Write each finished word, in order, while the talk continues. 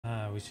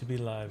We should be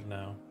live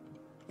now.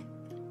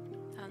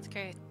 Sounds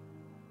great.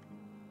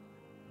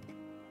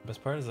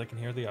 Best part is I can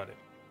hear the audio.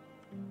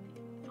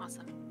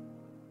 Awesome.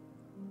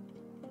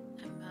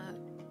 I'm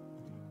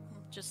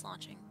just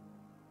launching.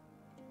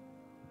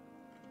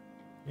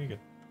 You're good.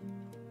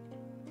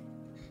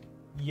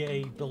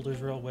 Yay,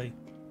 Builders Railway.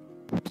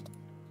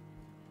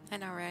 I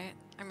know, right?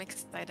 I'm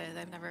excited.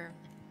 I've never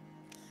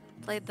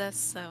played this,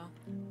 so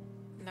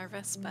I'm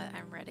nervous, but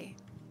I'm ready.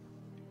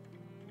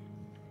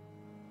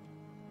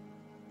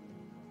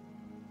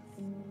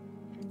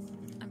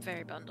 I'm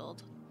very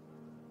bundled.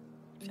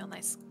 Feel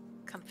nice,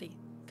 comfy,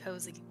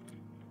 cozy.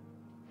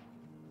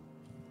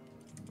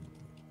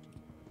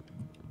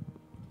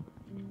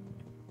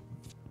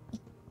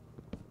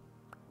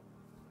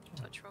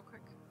 Touch real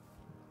quick.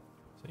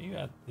 So you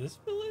got this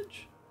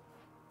village?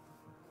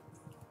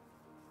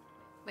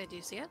 Wait, do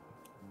you see it?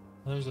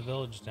 Well, there's a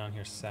village down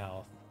here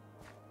south.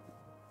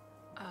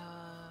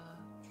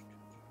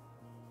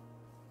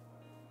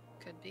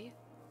 Could be.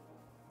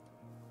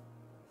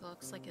 It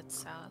looks like it's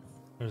south.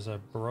 There's a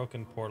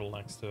broken portal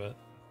next to it.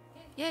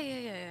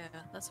 Yeah.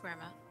 That's where I'm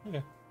at.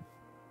 Okay.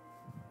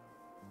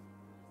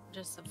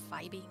 Just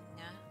vibing.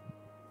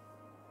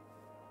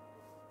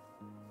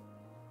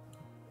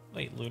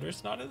 Wait,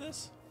 Looter's not in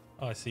this?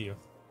 Oh, I see you.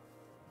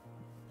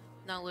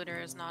 No, looter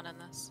is not in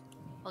this.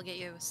 I'll get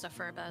you stuff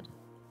for a bed.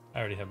 I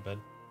already have bed.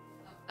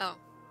 Oh.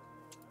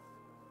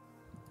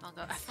 I'll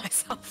go F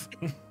myself.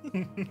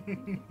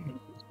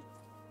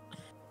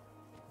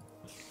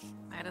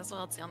 Might as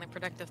well. It's the only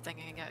productive thing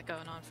I got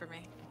going on for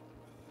me.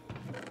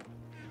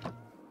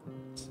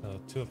 So,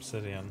 2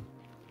 obsidian.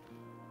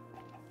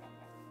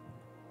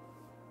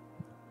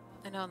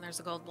 I know, and there's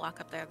a gold block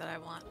up there that I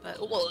want, but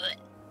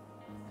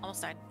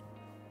almost died.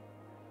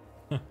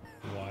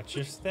 Watch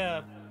your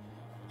step.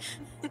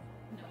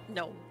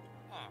 No.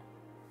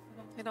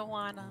 I don't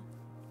wanna.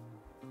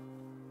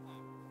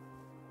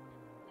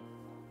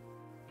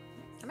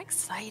 I'm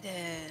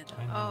excited.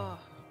 I know. Oh.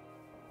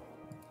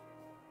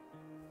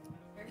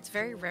 It's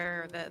very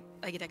rare that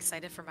I get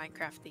excited for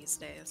Minecraft these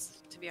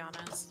days, to be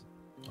honest.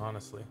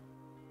 Honestly.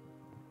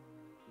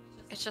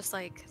 It's just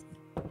like,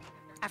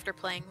 after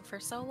playing for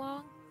so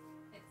long,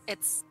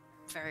 it's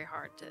very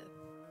hard to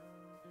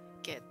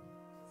get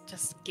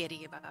just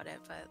giddy about it,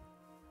 but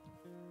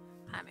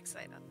I'm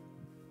excited.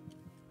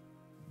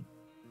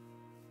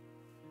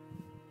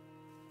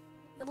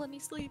 Let me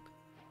sleep.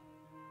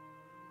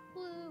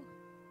 Woo.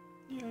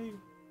 Yay.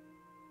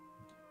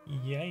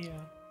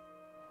 Yeah.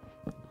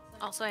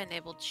 Also, I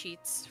enabled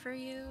cheats for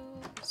you,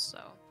 so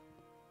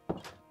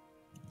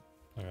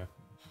Okay.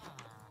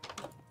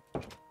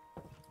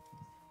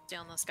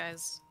 stealing this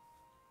guy's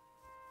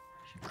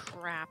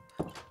crap.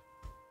 And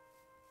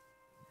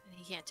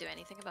he can't do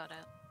anything about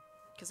it,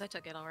 because I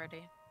took it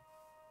already.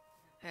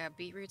 I got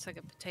beetroots, I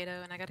got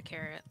potato, and I got a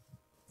carrot.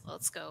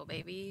 Let's go,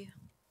 baby.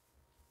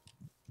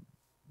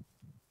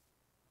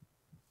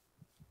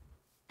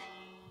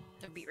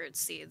 The beetroot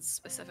seeds,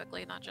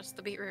 specifically, not just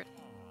the beetroot.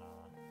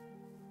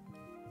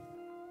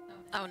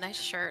 Oh, nice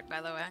shirt,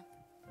 by the way.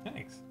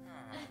 Thanks.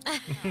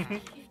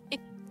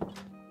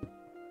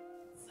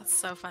 That's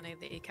so funny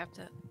that you kept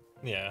it.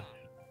 Yeah.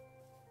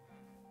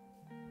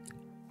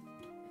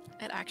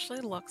 It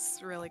actually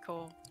looks really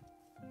cool.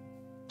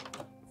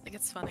 Like,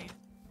 it's funny.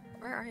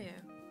 Where are you?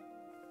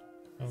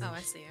 I'm Oh, I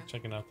just see you.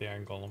 Checking out the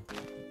Iron Golem.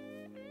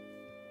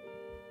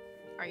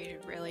 Are you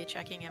really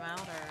checking him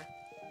out, or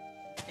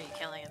are you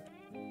killing him?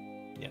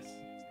 Yes.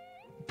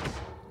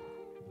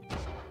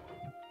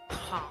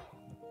 Huh.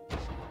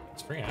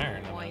 It's free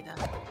iron. I Boy, know.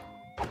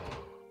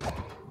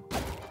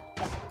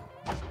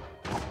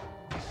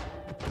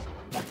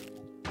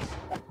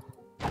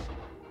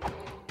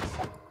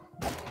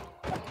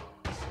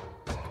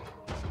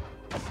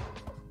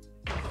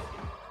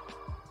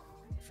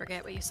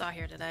 Forget what you saw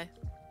here today.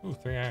 Ooh,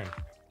 3 iron.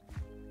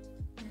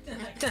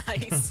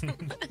 Nice.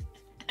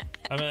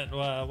 I meant,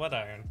 what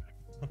iron?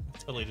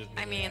 Totally didn't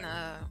I mean,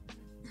 iron.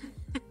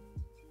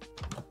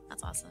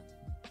 that's awesome.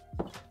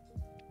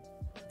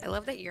 I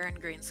love that you're in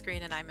green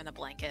screen and I'm in a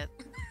blanket.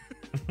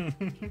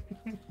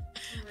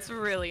 It's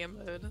really a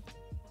mood.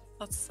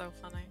 That's so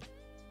funny.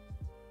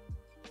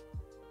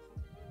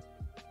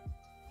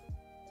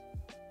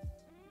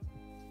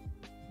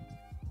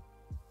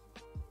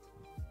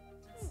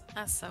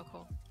 That's so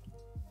cool.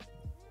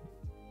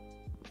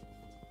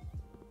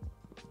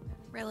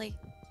 Really?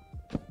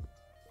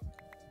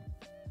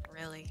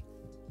 Really?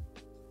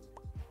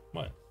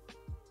 What?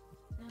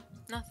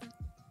 Nothing.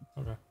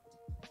 Okay.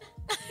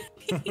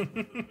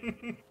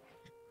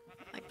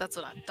 Like, that's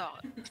what I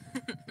thought.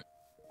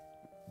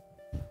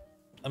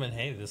 I mean,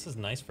 hey, this is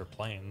nice for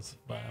planes.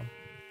 Biome.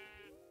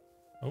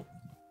 Oh,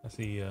 I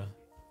see a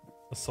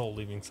soul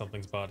leaving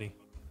something's body.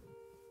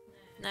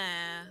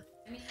 Nah.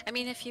 I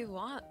mean, if you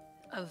want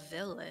a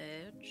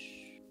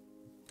village...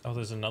 Oh,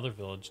 there's another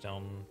village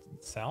down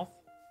south.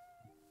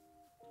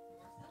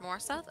 More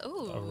south?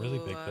 Ooh. A really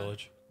big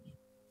village.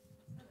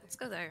 Let's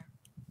go there.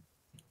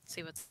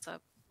 See what's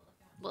up.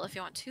 Well, if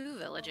you want 2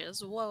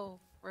 villages... Whoa,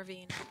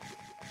 ravine.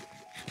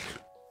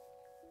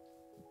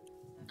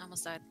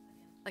 Almost died.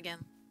 Again.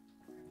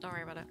 Don't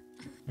worry about it.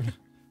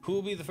 Who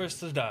will be the first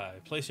to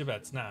die? Place your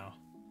bets now.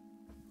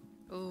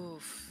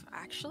 Oof.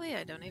 Actually,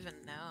 I don't even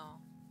know.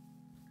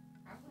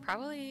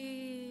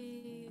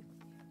 Probably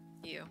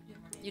you.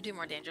 You do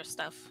more dangerous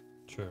stuff.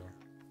 True.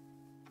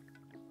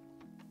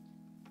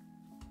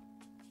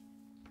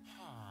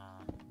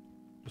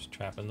 Just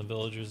trapping the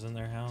villagers in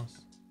their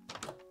house.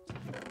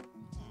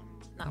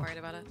 Not worried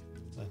about it.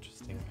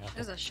 Interesting.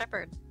 There's a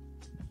shepherd.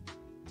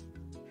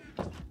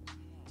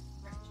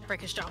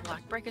 Break his jaw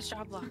block. Break his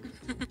jaw block.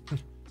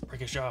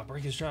 Break his jaw.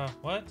 Break his jaw.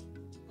 What?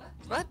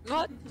 What?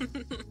 What?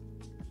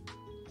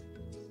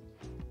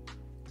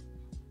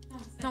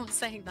 No one's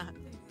saying that.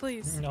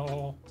 Please.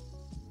 No.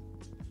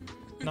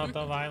 Not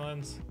the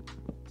violence.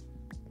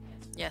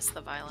 Yes,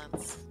 the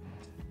violence.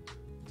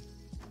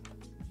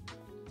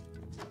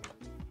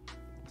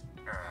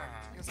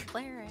 There's a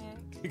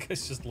cleric. The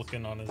guy's just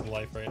looking on his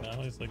life right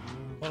now. He's like,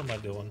 what am I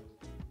doing?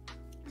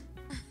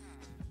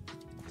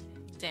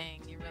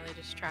 Dang, you really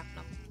just trapped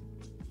him.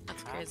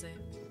 That's crazy.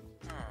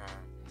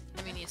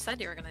 I mean, you said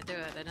you were gonna do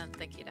it. I didn't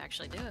think you'd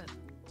actually do it.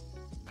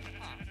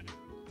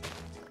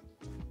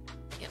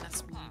 Getting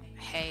us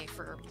hay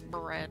for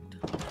bread.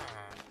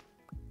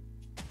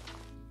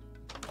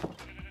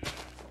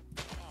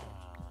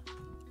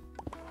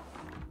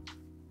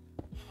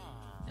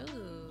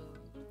 Ooh.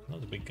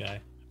 Another big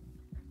guy.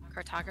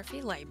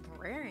 Cartography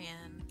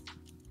librarian.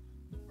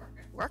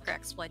 Worker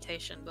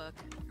exploitation book.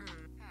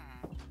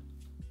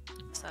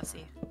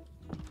 Sussy.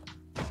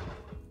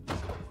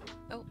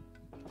 Oh.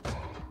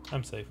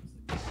 I'm safe.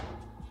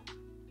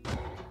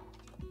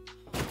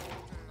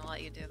 I'll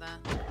let you do that.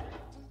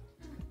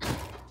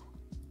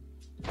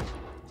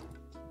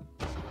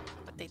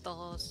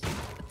 Potatoes.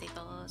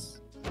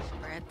 Potatoes.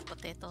 Bread.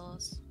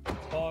 Potatoes.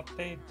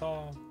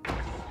 Potato.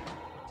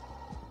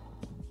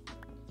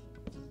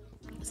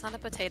 It's not a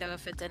potato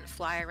if it didn't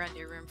fly around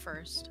your room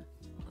first.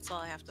 That's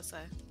all I have to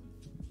say.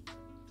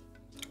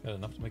 Got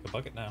enough to make a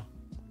bucket now.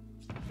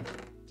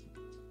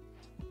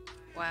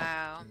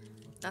 Wow.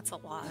 That's a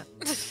lot.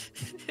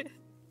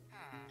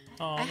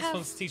 Oh, I this have-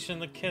 one's teaching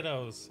the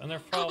kiddos, and they're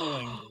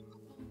following.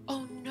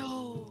 Oh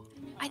no!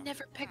 I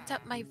never picked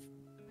up my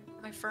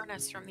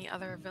furnace from the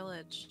other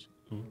village.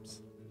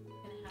 Oops.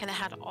 And it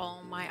had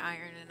all my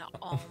iron and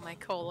all my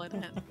coal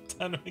in it.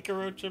 Time to make a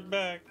road trip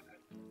back.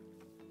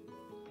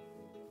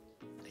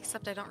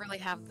 Except I don't really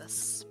have the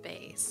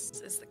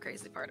space, is the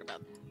crazy part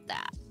about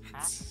that.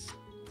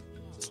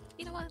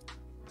 You know what?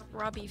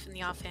 Raw beef in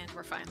the offhand,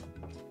 we're fine.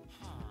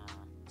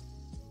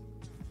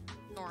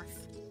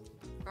 North.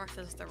 North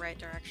is the right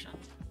direction.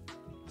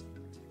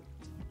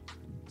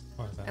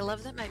 I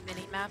love that my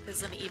mini-map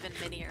is an even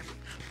minier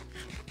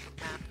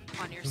map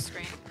on your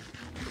screen.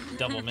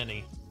 Double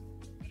mini.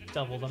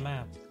 Double the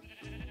map.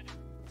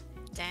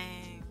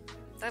 Dang.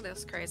 That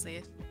is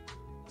crazy.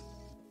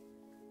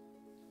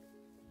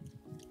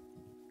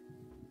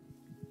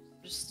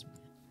 Just...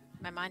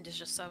 my mind is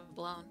just so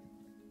blown.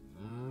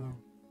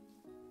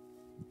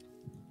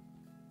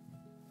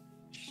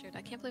 Shoot,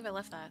 I can't believe I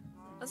left that.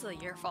 This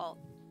is your fault.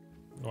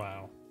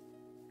 Wow.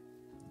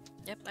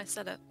 Yep, I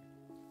said it.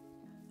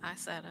 I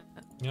said it.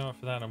 You know what?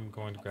 For that, I'm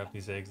going to grab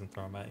these eggs and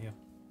throw them at you.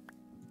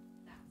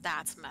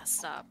 That's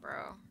messed up,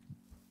 bro.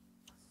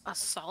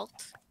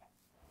 Assault?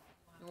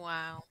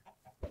 Wow.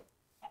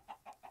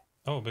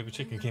 Oh, a baby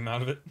chicken came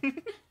out of it.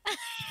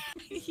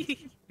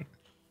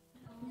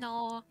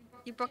 No,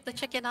 you broke the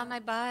chicken on my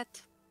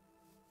butt.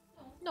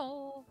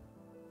 No.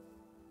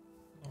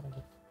 Oh,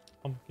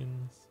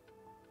 pumpkins.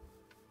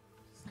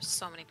 There's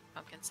so many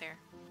pumpkins here.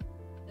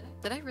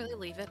 Did I really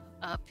leave it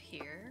up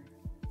here?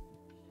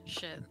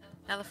 Shit.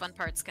 Now the fun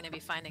part's gonna be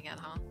finding it,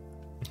 huh?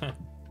 It's like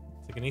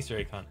an Easter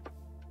egg hunt.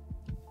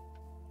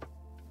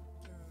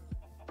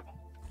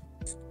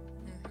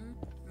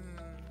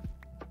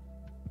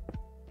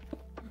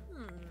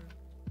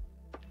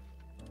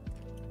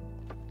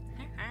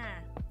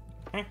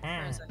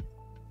 Where is it?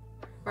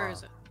 Where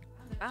is it?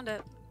 Found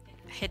it.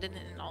 Hidden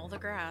in all the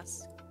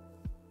grass.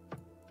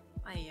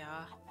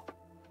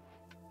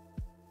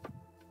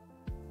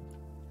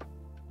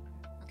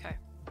 Okay.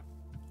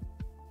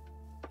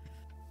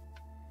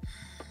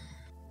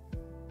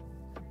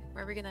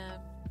 Where are we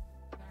gonna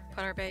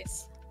put our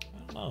base? I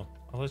don't know.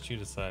 I'll let you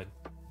decide.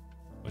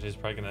 Which is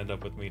probably gonna end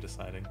up with me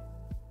deciding.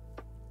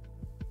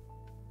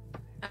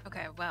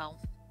 Okay,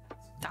 well,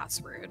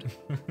 that's rude.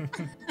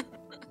 Open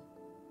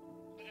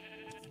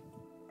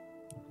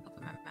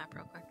my map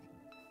real quick.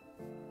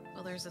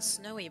 Well, there's a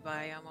snowy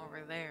biome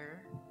over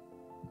there.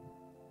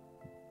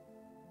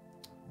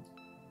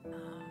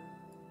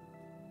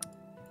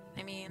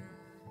 I mean,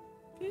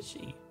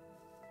 Fishy.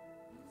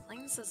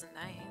 Plains is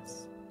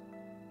nice.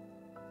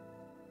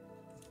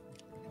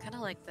 I kind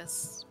of like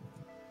this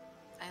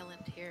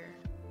island here,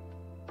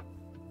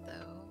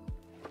 though.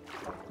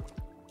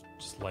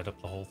 Just light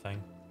up the whole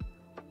thing.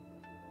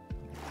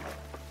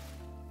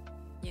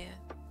 Yeah.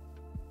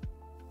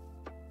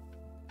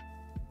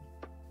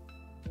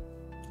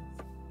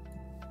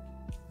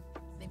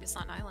 Maybe it's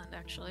not an island,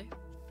 actually.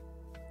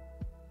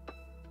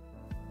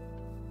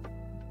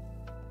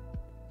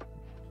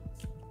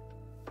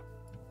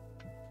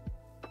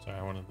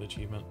 wanted the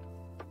achievement.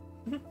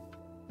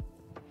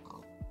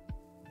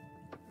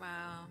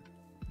 Wow.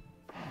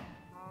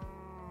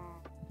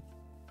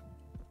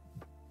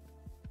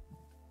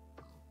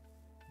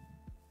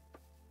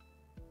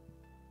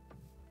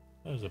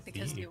 There's a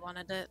Because bee. you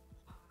wanted it,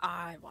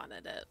 I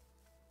wanted it.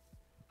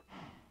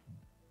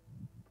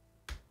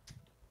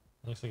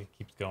 Looks like it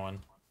keeps going.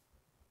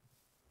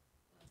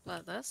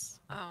 What, this?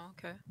 Oh,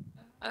 okay.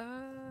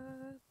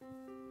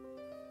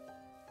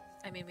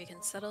 I mean, we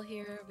can settle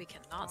here, we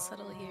cannot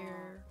settle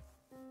here.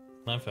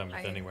 I'm fine with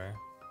I- anywhere.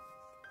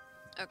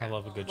 Okay. I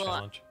love a good well,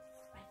 challenge.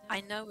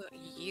 I know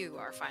you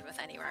are fine with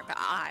anywhere, but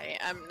I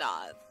am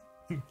not.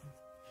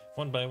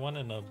 One by one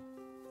and a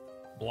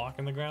block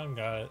in the ground.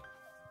 Got it.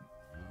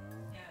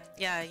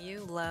 Yeah,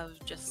 you love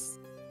just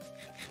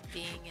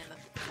being in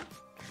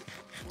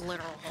a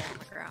literal hole in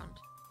the ground.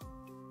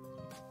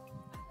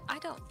 I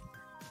don't.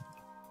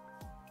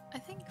 I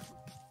think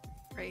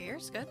right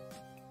here's good.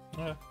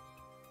 Yeah.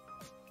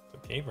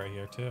 It's a cave right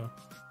here too.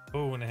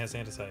 Oh, and it has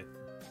andesite.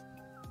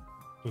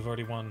 We've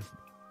already won.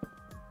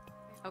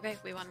 Okay,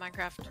 we won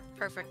Minecraft.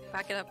 Perfect.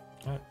 Back it up.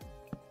 All right.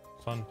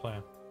 Fun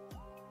plan.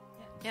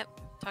 Yep.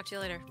 Talk to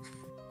you later.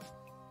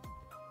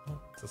 Oh,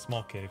 it's a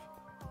small cave.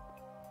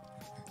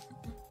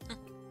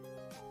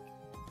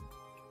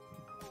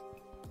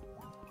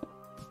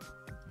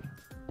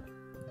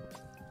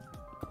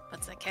 But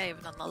it's a cave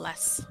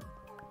nonetheless.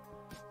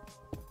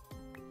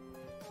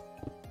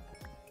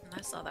 And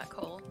I saw that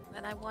coal,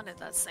 and I wanted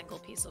that single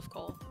piece of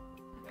coal.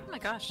 Oh my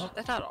gosh, Oh.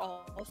 I thought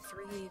all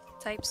three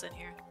types in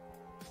here.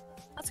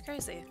 That's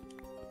crazy.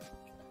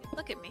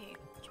 Look at me.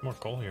 There's more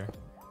coal here.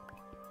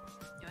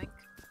 Yoink.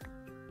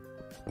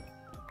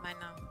 Mine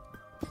now.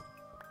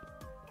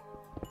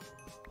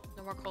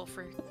 No more coal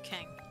for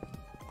King.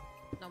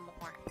 No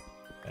more.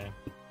 Dang.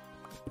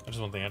 I just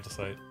want the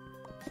andesite.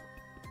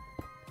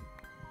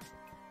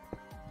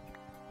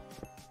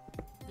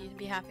 You'd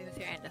be happy with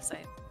your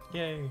andesite.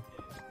 Yay.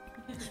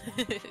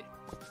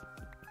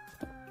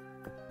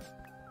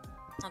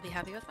 I'll be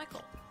happy with my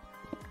coal.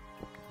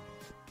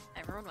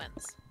 Everyone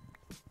wins.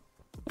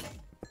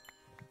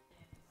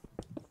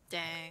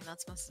 Dang,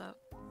 that's messed up.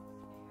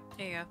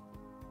 Here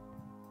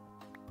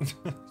you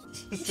go.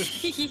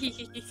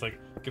 It's like,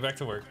 get back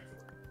to work.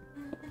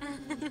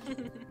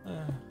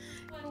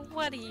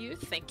 What do you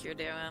think you're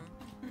doing?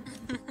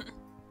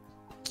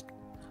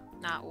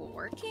 Not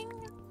working?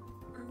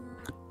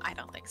 I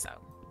don't think so.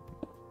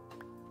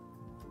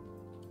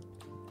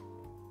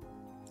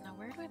 Now,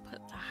 where do I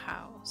put the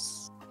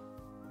house?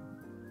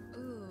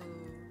 Ooh.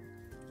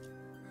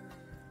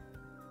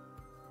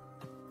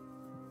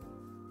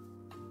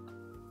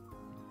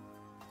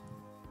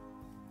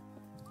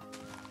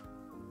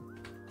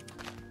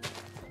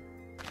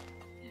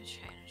 Gonna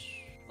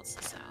change. What's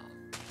the sound?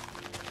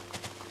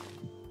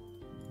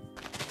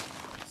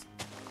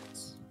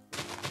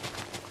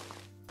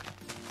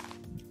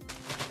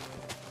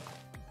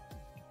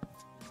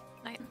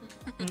 Night.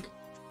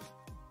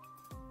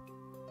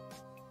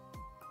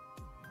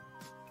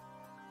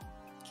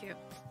 Cute.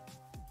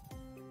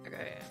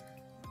 Okay.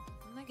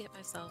 I'm gonna get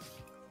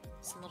myself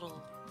some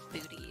little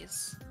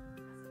booties.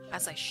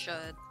 As I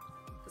should.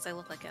 Because I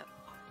look like an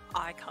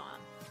icon.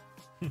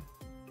 My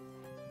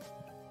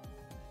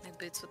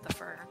boots with the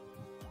fur.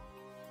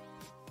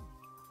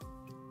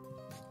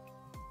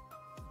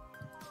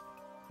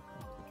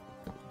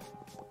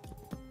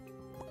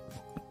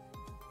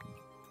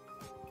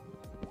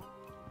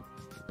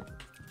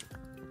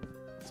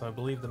 So I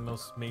believe the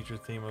most major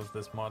theme of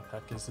this mod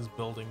pack is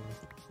building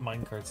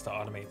minecarts to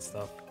automate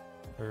stuff.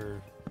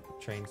 Or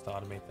trains to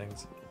automate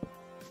things.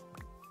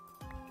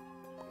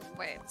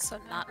 Wait, so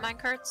not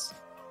minecarts?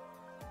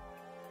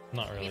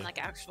 Not I really. mean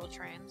like actual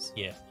trains?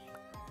 Yeah.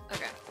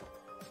 Okay.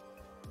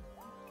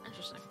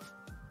 Interesting.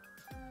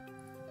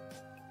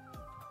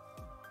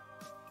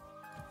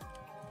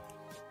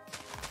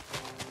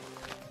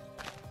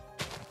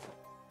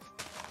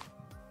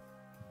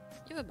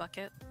 You have a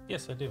bucket,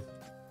 Yes, I do. Would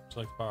you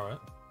like to borrow it?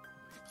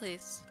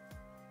 please.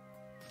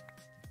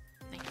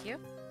 Thank you.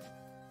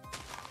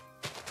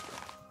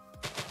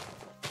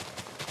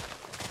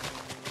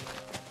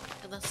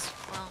 And this,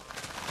 well,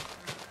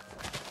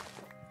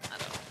 I don't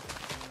know.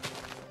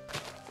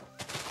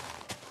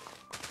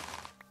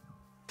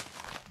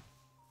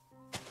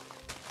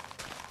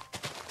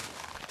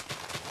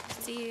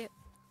 See,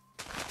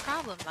 the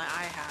problem that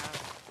I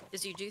have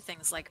is you do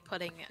things like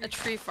putting a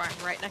tree farm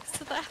right next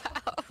to the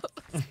house.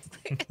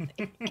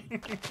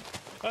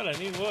 But I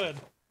need wood.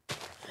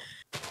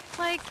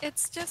 Like,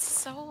 it's just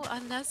so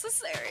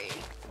unnecessary.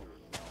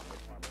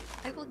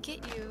 I will get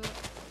you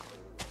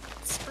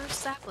spruce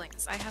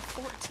saplings. I have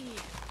 14.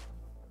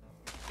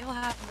 You'll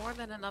have more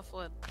than enough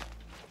wood.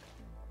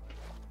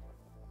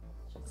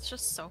 It's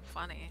just so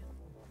funny.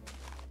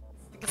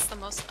 Like, it's the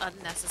most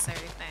unnecessary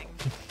thing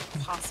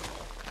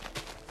possible.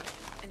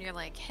 And you're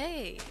like,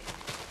 hey,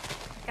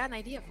 I got an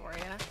idea for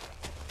you.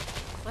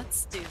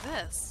 Let's do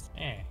this.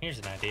 Yeah, here's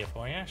an idea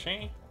for you,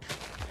 see?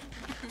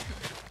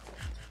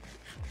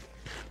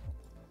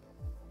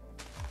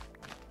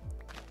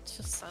 It's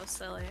just so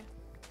silly.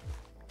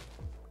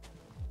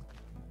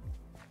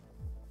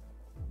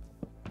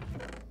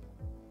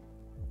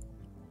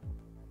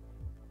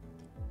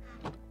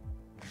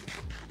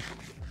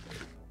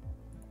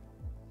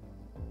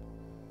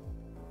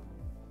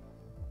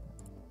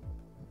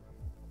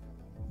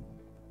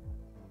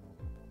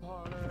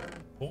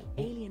 Oh, oh.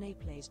 Alien A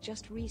Plays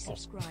just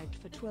resubscribed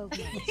for 12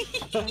 months.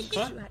 Thanks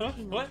to at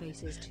King What? of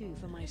Faces 2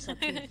 for my sub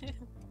gift.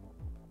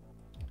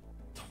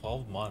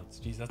 12 months.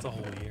 Jeez, that's a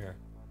whole year.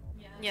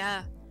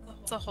 Yeah,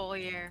 it's a whole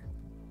year.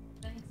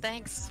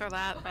 Thanks for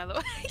that, by the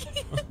way.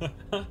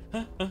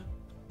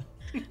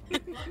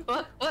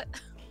 What? What?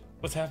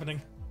 What's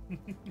happening?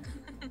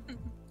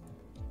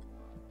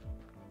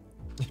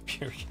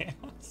 Pure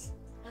chaos.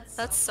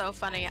 That's so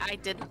funny. I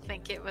didn't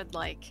think it would,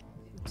 like,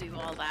 do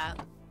all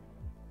that.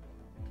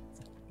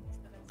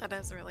 That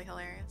is really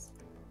hilarious.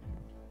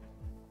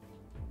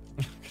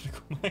 I'm gonna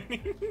go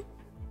mining.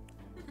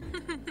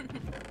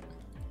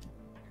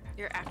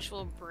 Your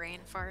actual brain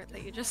fart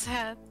that you just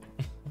had.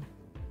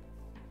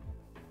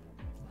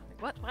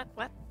 What?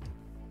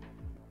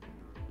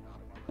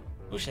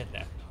 Who said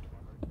that?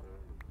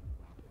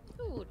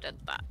 Who did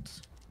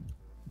that?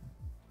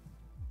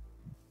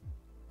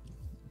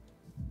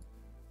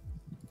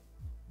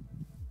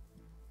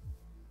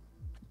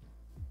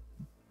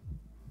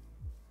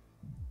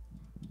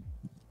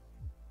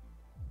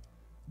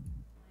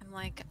 I'm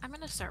like, I'm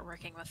gonna start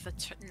working with the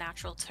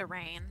natural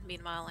terrain.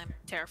 Meanwhile, I'm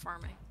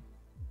terraforming.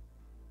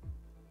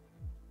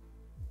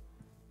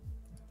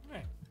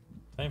 Alright.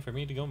 Time for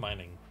me to go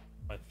mining.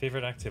 My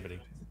favorite activity.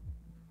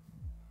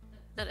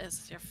 That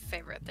is your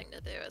favorite thing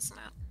to do, isn't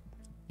it?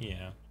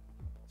 Yeah.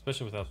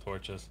 Especially without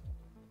torches.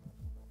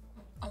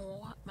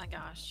 Oh my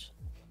gosh.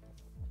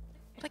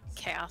 What a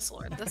chaos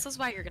lord. This is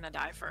why you're gonna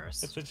die It's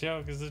first. a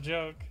joke, it's a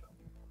joke.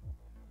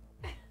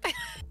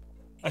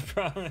 I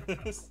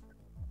promise.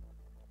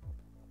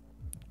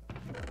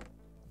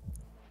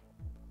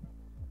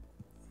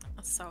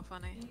 That's so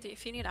funny.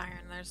 If you need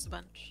iron, there's a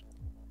bunch.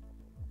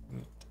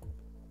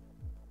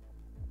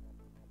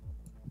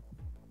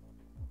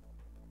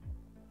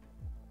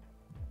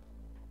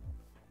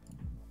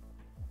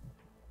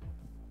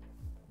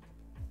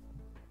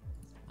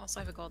 Also,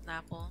 I have a golden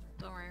apple.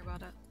 Don't worry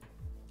about it.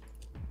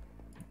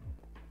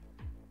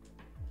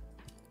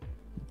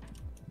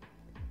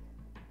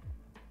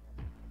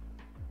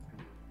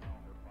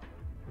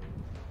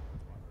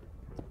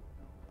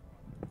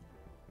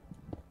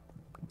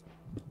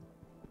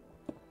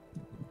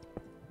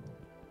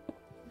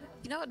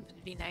 You know what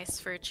would be nice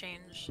for a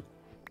change?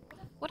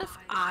 What if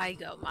I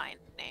go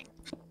mining?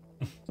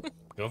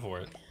 Go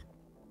for it.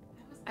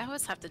 I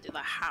always have to do the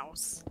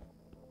house.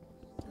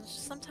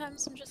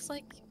 Sometimes I'm just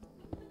like,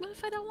 what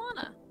if I don't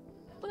wanna?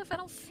 What if I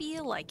don't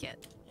feel like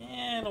it?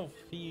 I don't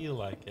feel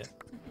like it.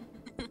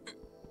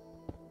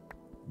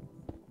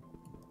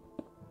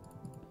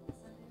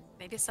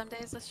 Maybe some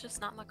days it's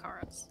just not in the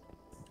cards.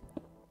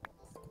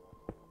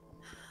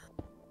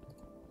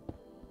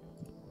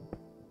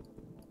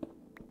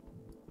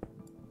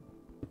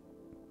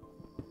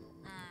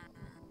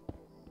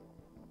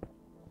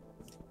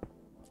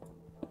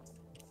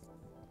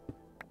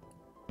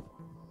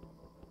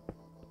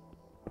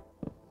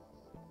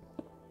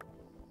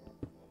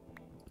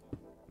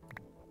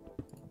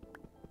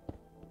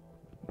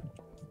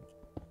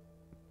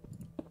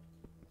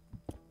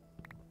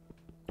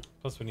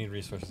 Plus we need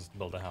resources to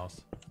build a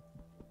house.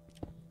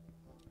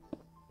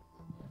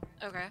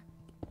 Okay.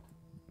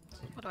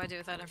 What do I do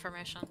with that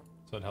information?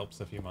 So it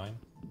helps if you mine.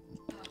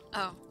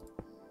 Oh.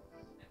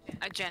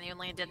 I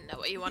genuinely didn't know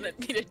what you wanted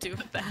me to do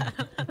with that.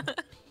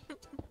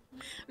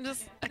 I'm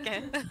just,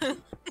 okay.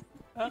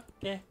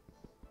 Okay.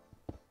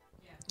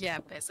 Yeah,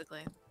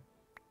 basically.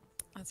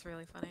 That's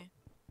really funny.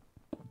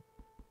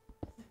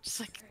 Just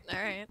like,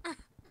 alright.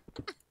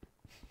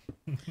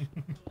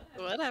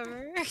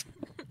 Whatever.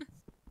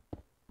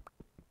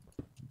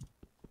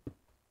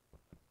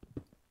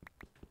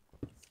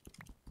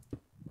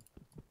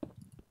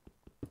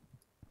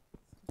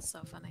 It's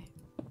so funny.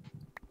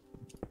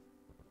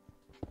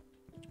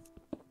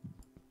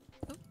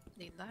 Oop,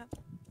 need that.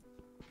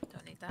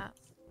 Don't need that.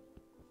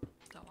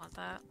 Don't want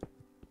that.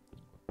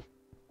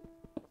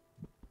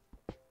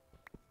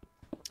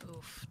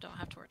 Oof, don't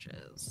have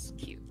torches.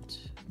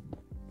 Cute.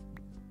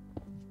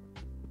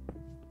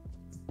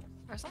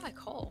 Where's all my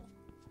coal?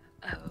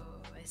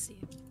 Oh, I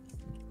see.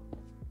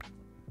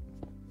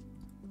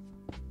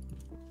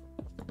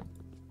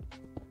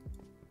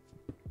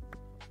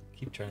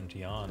 Keep trying to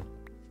yawn.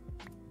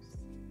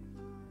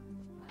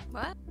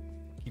 What?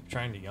 Keep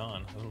trying to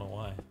yawn. I don't know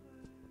why.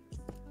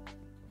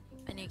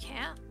 And you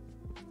can't?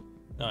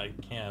 No, I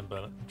can,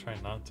 but I'm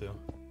trying not to.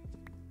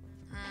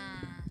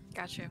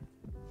 Got you.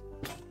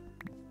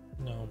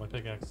 No, my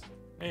pickaxe.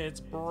 Hey,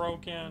 it's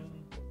broken.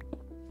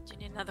 Do you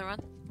need another one?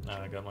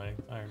 Nah, I got my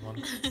iron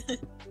one.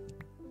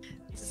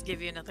 Just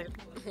give you another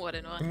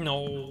wooden one.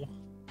 No.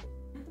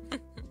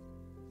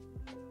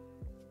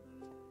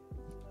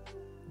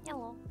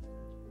 Hello.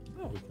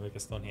 Oh, we can make a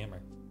stone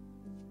hammer.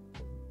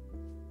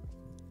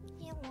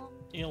 Hello.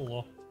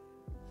 Hello.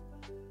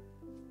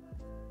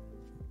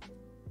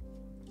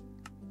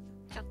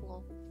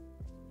 Hello.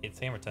 It's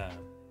hammer time.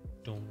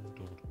 Dun,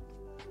 dun.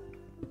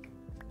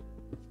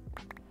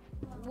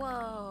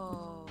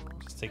 Whoa.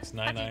 Just takes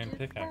 9 iron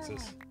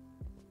pickaxes.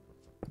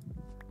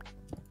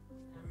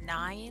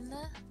 9?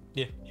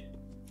 Yeah.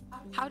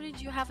 How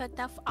did you have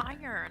enough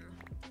iron?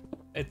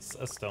 It's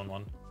a stone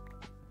one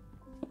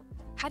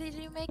How did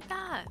you make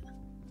that?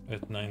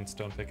 with 9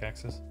 stone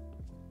pickaxes.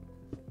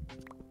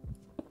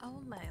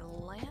 Oh my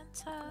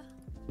Lanta.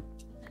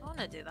 I want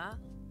to do that.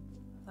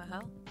 What the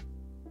hell?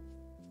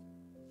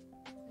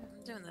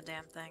 I'm doing the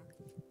damn thing.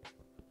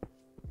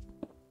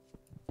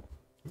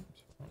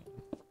 Oops.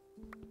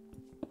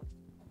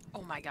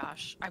 Oh my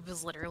gosh. I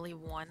was literally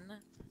 1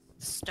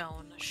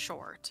 stone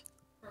short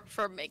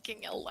from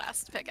making a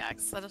last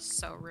pickaxe. That is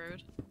so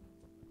rude.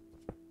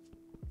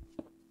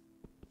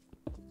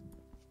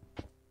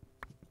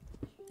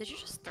 Did you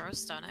just throw a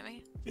stone at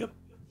me? Yep.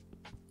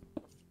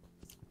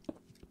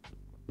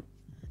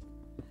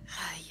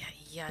 Ay,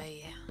 ay,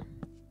 ay.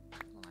 Oh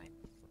my.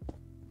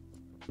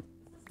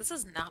 This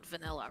is not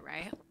vanilla,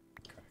 right?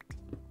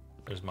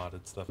 There's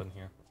modded stuff in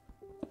here.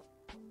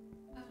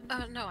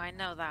 Oh, no, I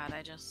know that.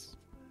 I just...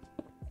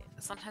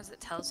 Sometimes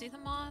it tells you the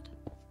mod.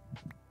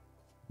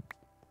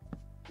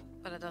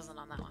 But it doesn't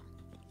on that one.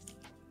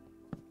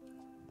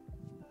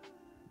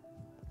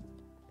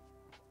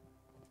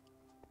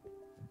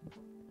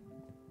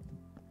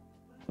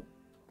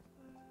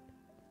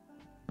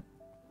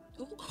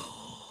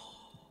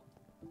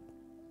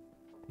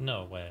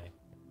 No way.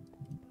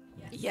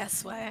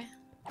 Yes way.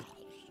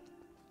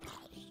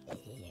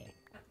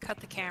 Cut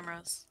the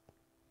cameras.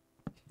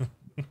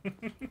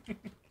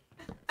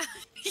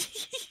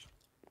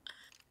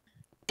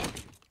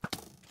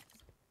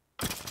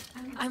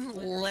 I'm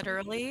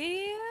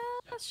literally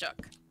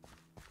shook.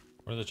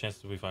 What are the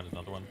chances we find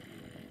another one?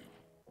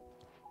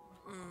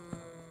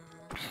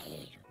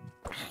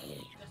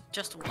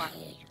 Just one.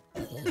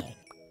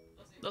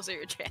 Those are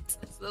your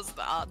chances. Those are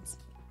the odds.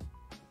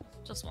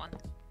 Just one.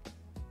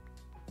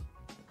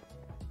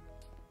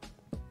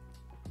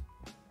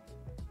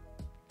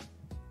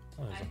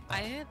 Oh, there's a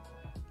pot.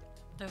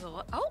 There's a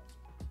what? Oh!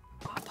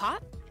 A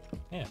pot?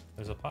 Yeah,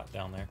 there's a pot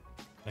down there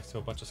next to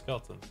a bunch of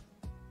skeletons.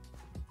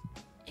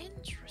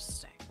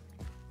 Interesting.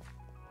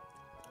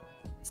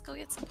 Let's go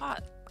get some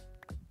pot.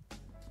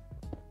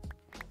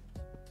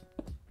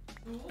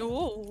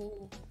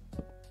 Oh!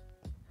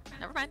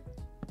 Never mind.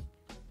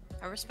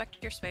 I respect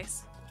your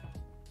space.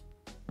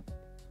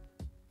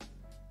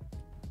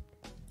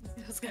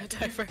 Who's gonna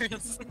die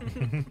first?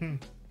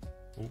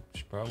 Oops,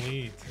 should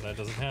probably eat so that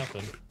doesn't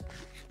happen.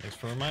 Thanks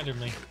for reminding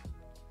me.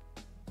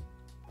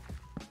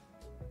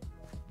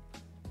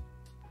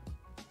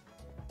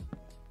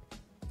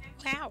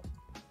 Wow.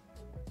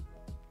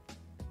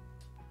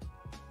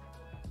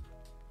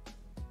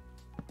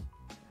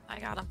 I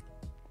got him.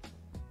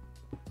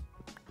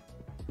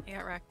 He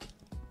got wrecked.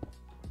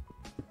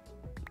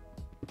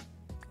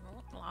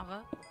 Oh,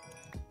 lava.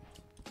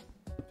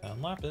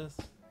 Found lapis.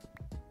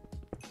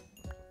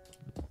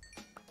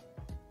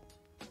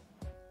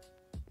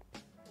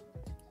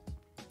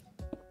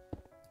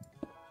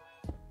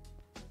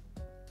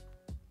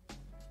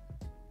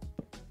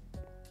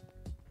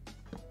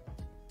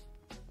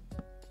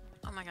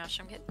 Oh my gosh,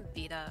 I'm getting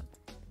beat up.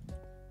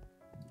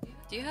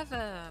 Do you have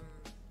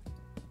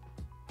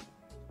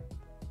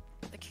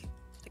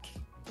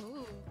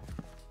ooh,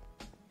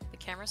 the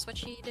camera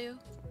switchy you do?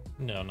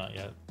 No, not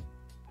yet.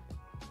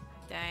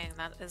 Dang,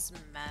 that is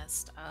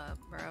messed up,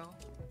 bro.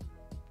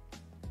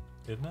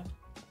 Didn't I?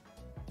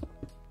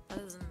 That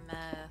is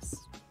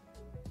messed.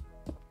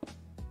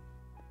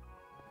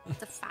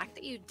 The fact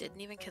that you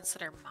didn't even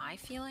consider my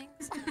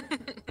feelings?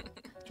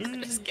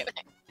 Just kidding.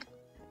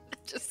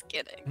 Just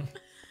kidding.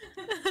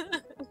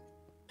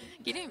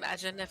 Can you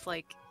imagine if,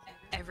 like,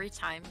 every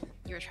time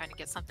you were trying to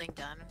get something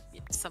done,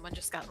 someone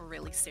just got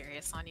really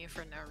serious on you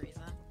for no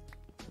reason?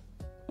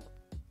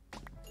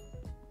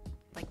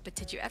 Like, but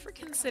did you ever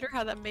consider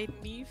how that made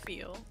me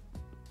feel?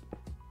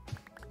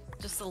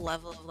 Just the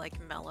level of, like,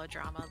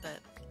 melodrama that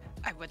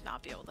I would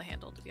not be able to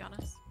handle, to be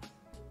honest.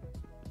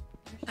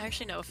 I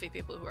actually know a few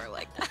people who are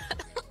like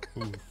that.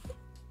 Oof.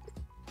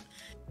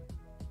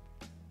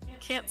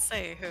 Can't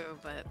say who,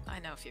 but I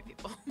know a few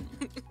people.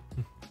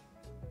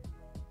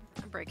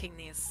 I'm breaking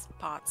these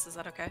pots, is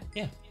that okay?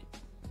 Yeah.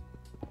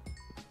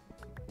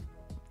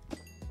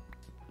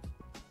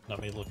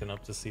 Not me looking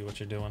up to see what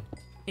you're doing.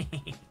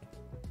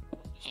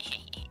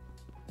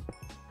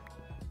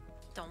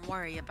 Don't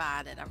worry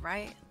about it,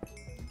 alright?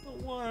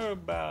 Don't worry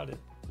about it.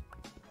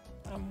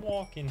 I'm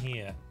walking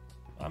here.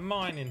 I'm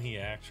mining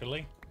here,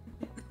 actually.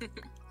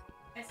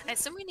 I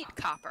assume we need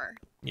copper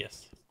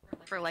Yes.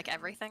 for, like,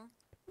 everything?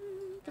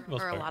 For the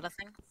most Or a part. lot of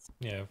things?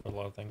 Yeah, for a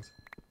lot of things.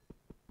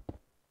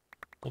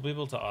 We'll be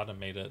able to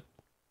automate it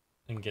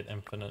and get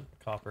infinite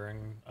copper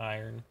and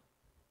iron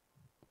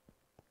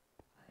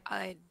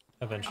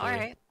eventually.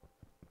 Alright.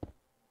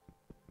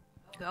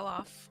 Go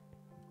off.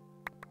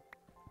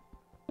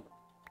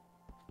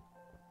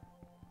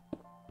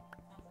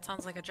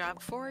 Sounds like a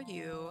job for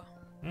you.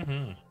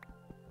 Mm-hmm.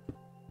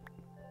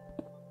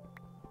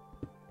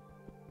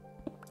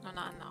 I'm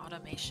not an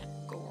automation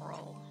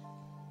girl.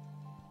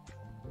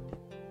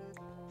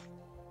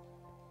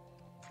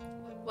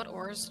 What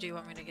ores do you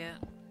want me to get?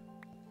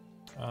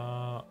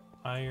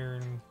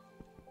 Iron,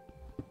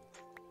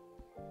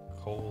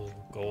 coal,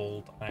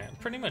 gold, iron,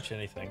 pretty much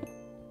anything.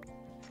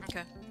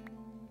 Okay.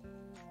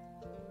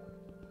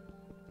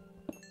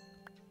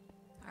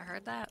 I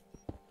heard that.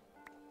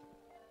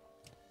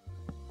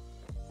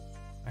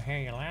 I hear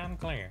you loud and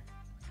clear.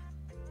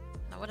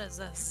 Now what is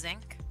this?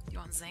 Zinc? You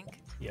want zinc?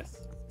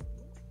 Yes.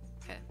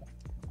 Okay.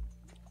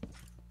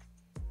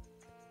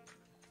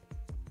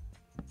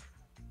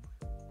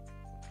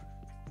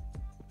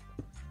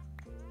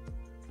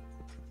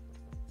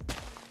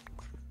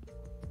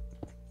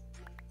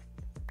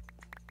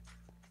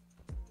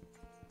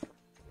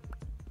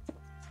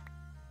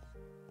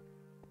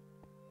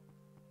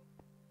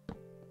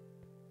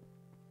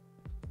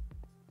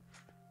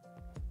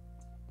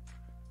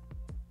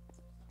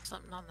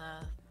 Something on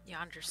the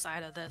yonder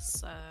side of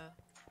this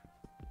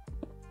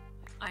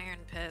iron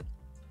pit.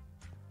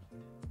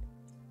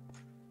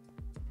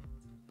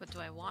 But do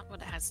I want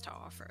what it has to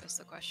offer is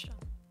the question.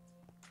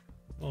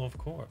 Well, of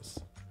course.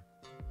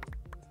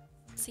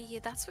 See,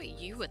 that's what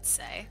you would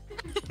say.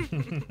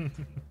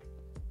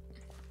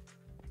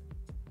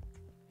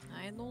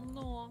 I don't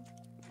know.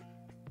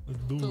 Let's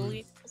do The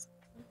it.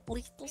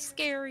 little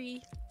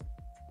scary.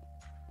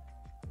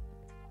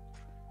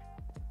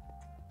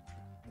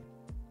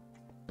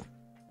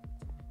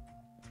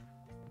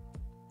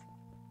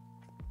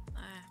 Nah,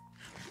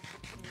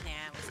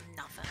 it was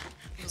nothing.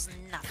 It was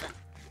nothing.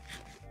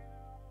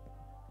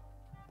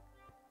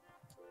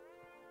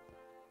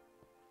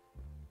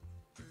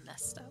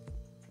 Messed up.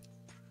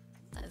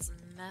 That is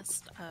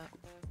messed up.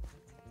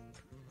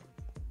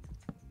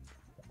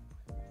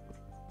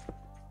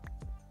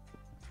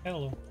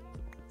 Hello.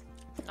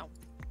 No.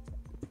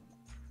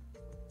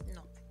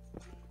 No.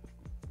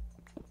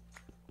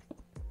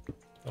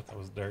 Thought that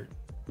was dirt.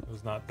 It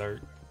was not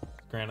dirt.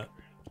 Granite.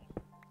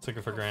 Took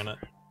it for granite.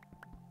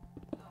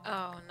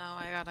 Oh no,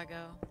 I gotta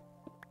go.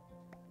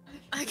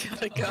 I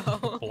gotta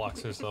go.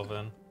 Blocks herself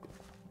in.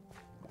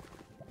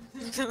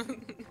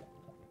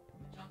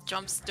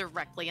 Jumps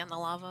directly in the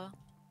lava.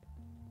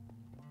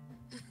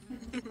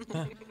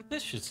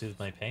 This should soothe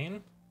my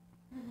pain.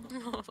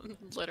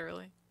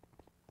 Literally.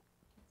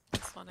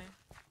 That's funny.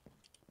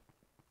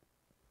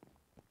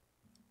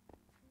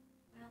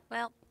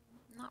 Well,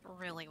 not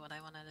really what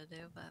I wanted to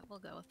do, but we'll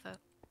go with it.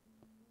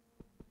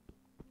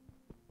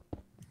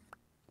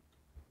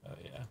 Oh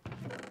yeah.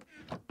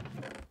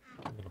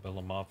 I'm gonna build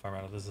a mob farm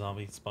out of this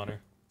zombie spawner.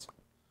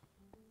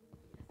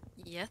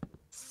 Yes.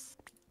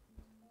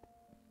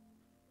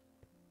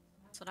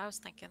 That's what I was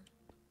thinking.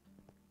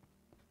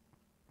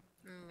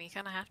 We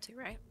kind of have to,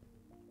 right?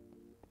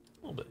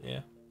 A little bit,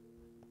 yeah.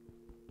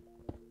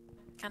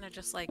 Kind of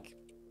just like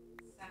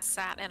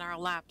sat in our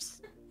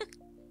laps.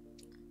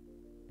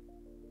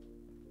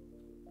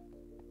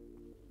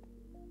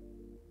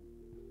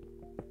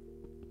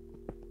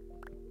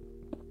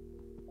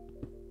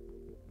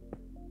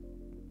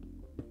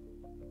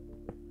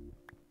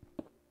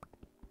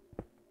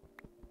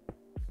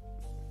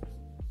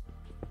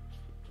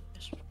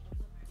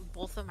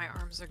 Both of my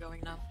arms are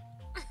going numb.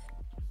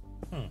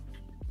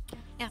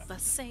 At the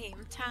same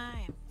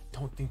time.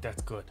 Don't think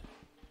that's good.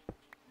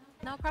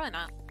 No, probably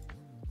not.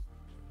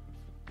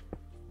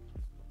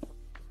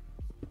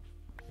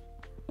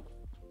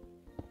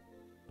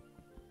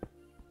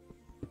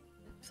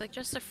 It's like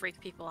just to freak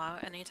people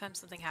out. Anytime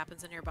something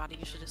happens in your body,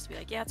 you should just be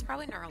like, yeah, it's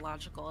probably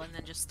neurological, and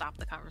then just stop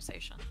the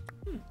conversation.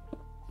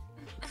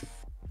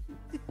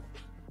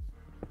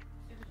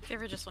 If you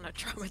ever just want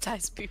to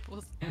traumatize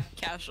people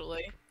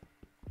casually.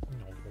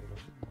 No.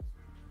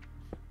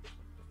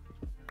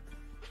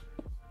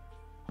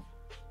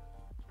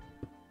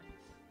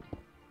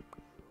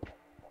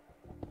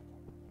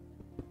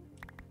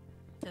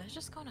 Did I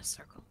just go in a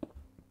circle?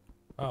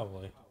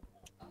 Probably.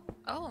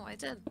 Oh, I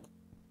did.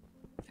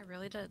 I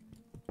really did.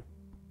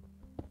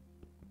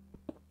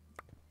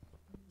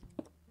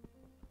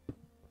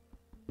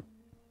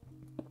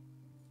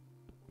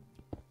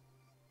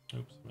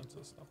 Oops, I meant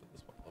to stop at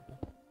this one level.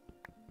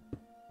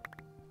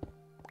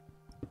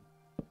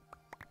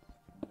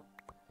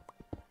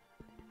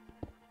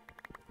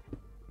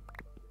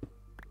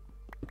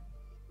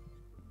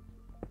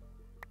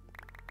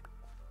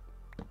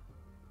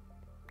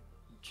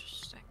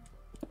 Interesting.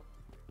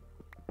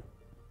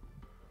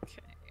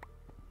 Okay.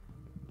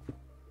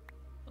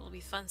 It'll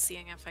be fun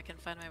seeing if I can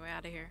find my way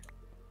out of here.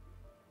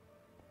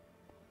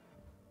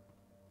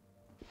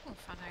 Oh,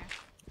 fun here.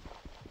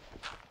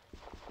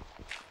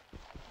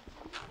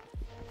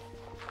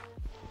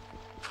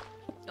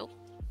 Nope.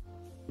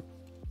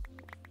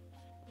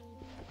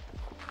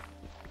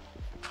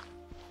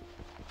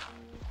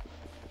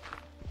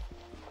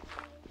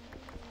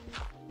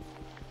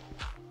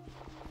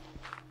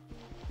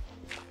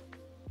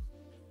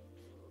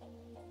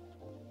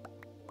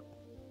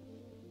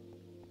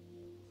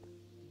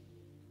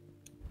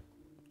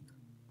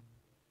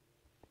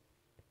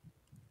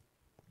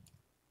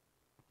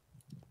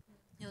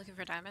 You looking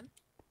for diamond?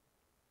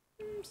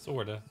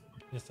 Sorta.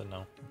 Yes and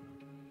no.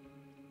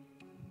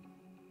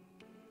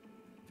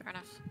 Fair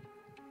enough.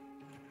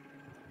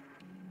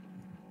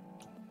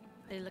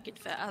 Are you looking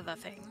for other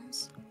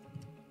things?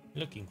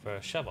 Looking for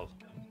a shovel.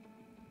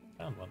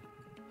 Found one.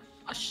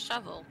 A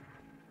shovel.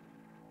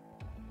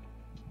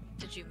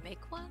 Did you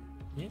make one?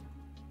 Yeah.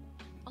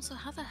 Also,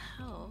 how the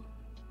hell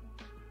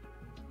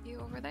are you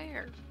over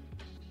there?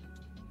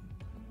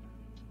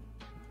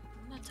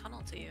 I'm gonna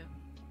tunnel to you.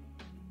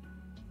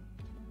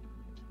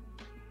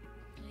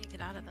 I need to get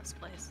out of this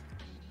place.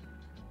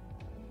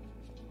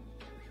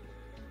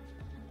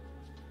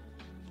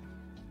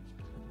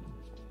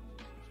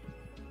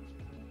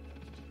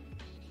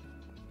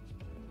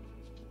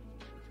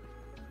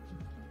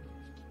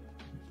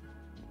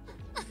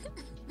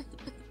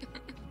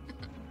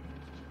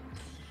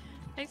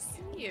 I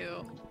see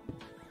you.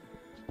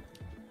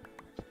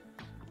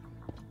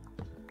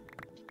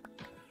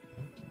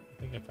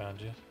 I think I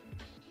found you.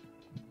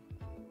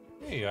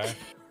 There you are.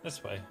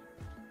 This way.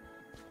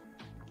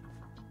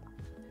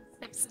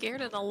 I'm scared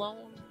and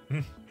alone.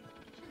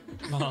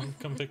 Mom,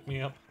 come pick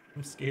me up.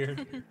 I'm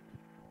scared.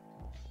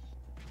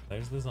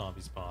 There's the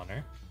zombie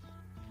spawner.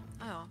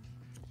 Oh.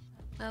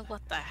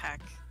 What the heck?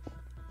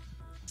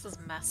 This is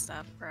messed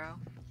up, bro.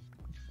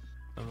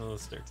 And then the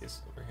staircase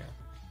is over here.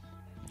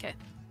 Okay.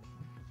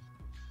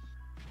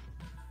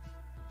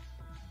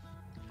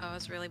 Oh, I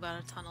was really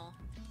about to tunnel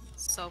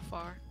so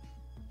far.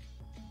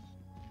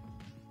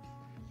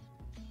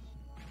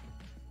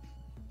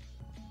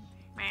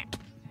 Meh.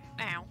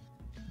 Ow.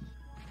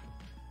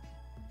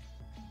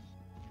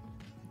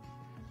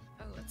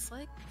 Oh, it's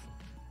like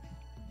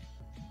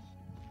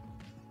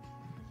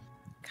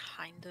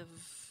kind of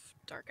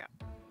dark out.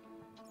 So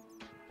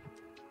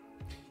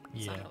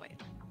Yeah. I'm gonna wait.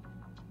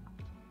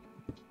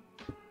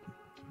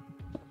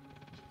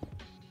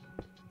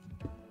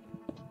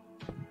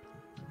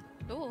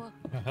 Oh,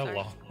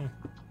 Hello. you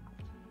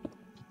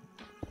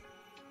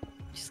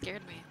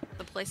scared me.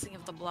 The placing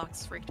of the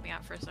blocks freaked me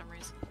out for some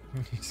reason.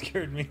 You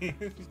scared me.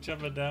 He's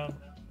jumping down.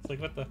 It's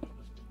like, what the?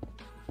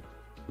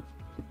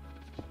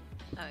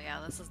 Oh yeah,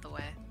 this is the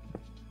way.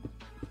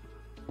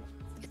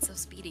 It's so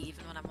speedy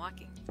even when I'm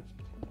walking.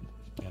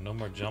 Yeah, no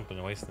more jumping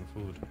and wasting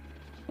food.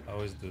 I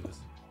always do this.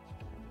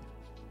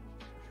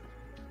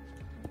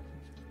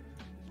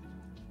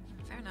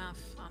 Fair enough,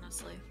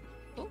 honestly.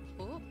 Oh,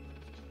 oh.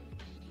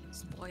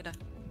 Spoiler.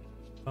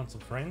 Found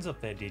some friends up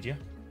there, did you?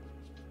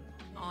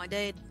 Oh, I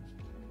did.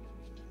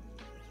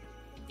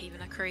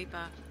 Even a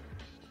creeper.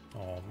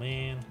 Oh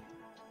man.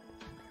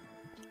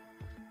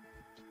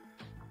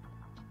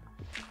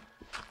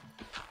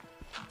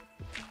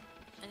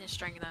 And you're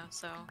string though,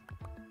 so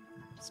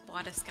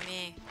spiders come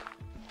here.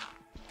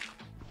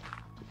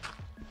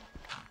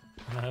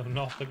 No,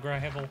 not the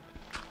gravel.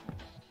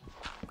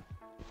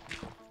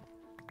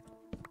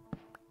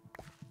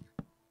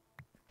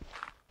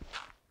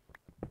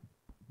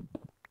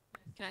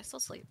 Can I still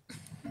sleep?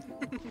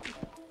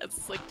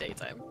 It's like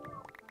daytime.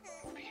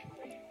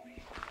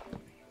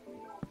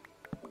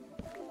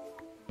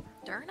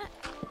 Darn it.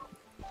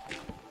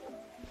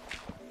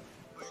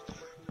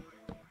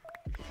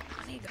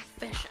 I need to go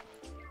fishing.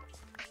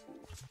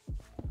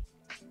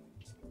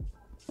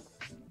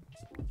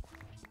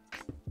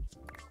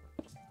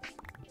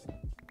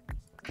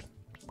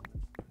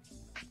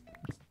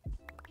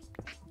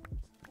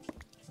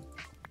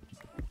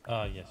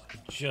 Yes,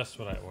 just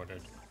what I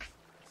ordered.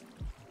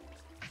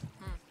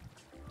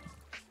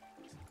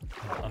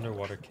 An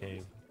underwater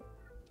cave.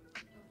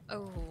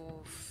 Oh,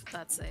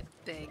 that's a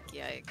big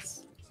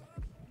yikes.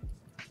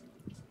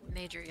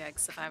 Major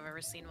yikes if I've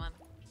ever seen one.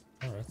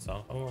 Alright,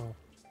 so. Oh.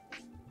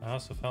 I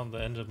also found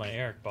the end of my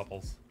Eric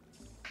bubbles.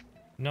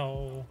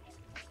 No.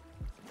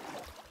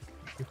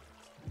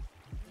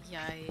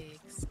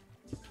 Yikes.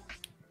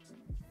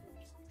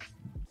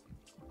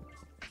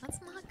 That's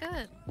not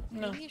good.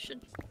 No. Maybe you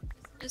should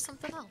do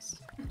something else.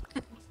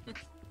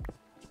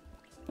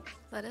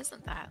 That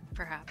isn't that,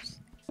 perhaps.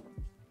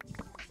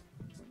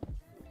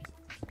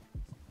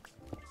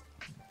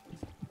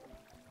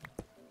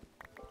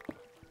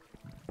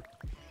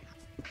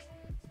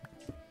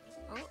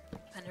 Oh,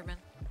 Enderman.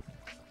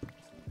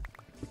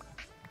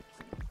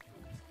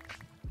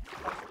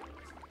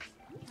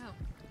 Oh.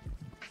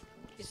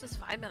 He's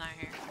just vibing out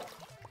here.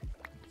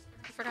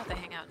 I forgot they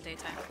hang out in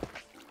daytime.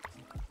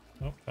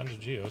 Oh, found a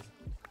geode.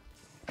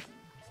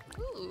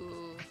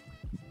 Ooh.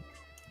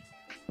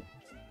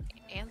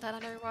 And that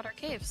underwater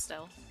cave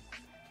still.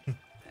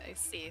 I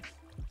see.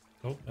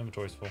 Oh,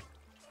 inventory's full.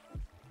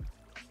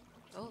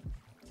 Oh.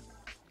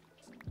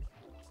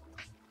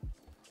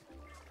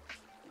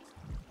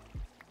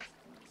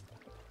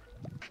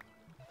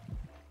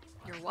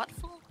 Your what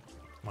full?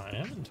 My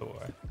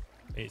inventory.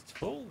 It's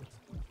full.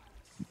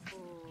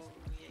 Oh,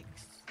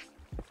 yikes.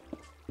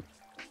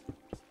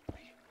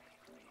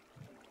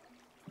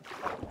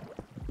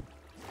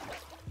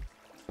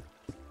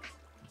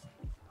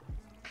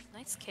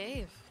 Nice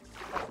cave.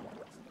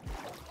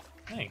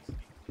 Thanks.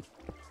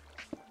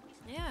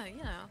 Yeah,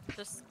 you know,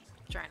 just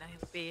trying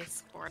to be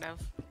supportive.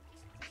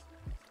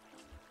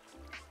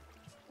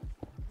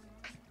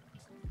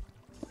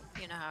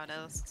 You know how it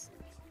is.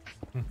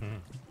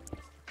 Mhm.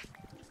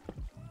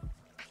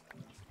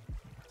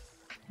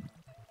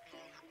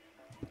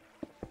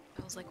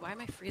 I was like, why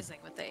am I freezing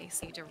with the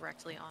AC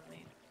directly on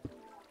me?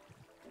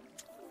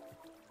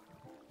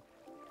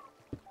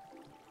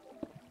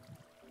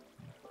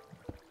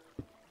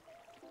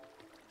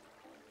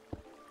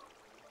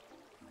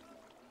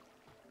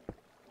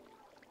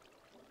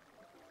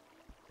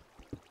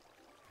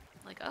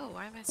 Like, oh,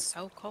 why am I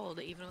so cold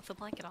even with the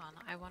blanket on?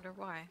 I wonder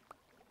why.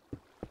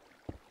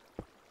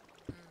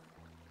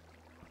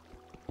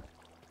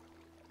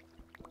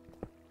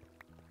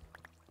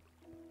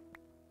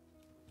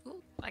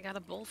 Ooh, I got a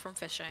bowl from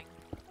fishing.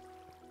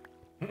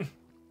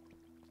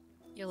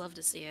 You'll love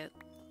to see it.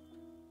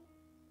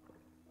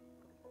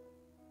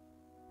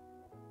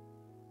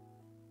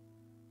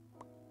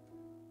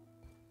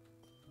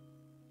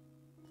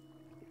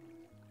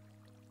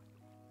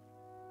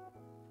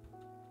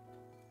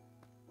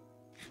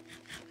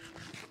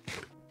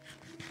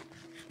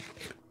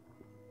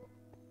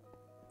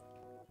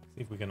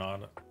 See if we can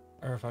or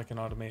if I can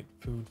automate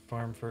food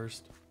farm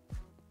first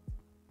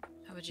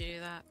How would you do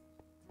that?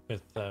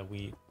 with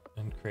wheat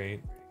and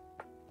crate.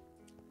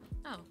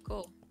 Oh,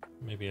 cool.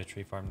 Maybe a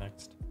tree farm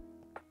next.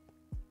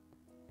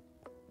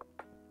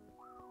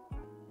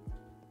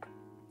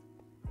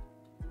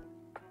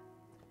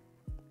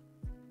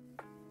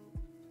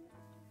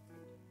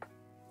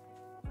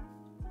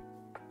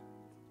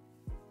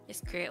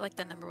 Is create like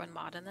the #1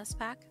 mod in this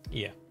pack?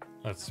 Yeah,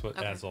 that's what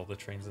Okay. adds all the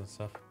trains and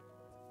stuff.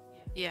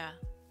 Yeah.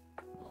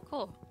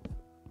 Cool.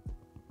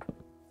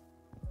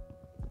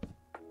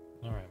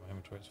 All right, my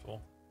inventory's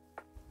full.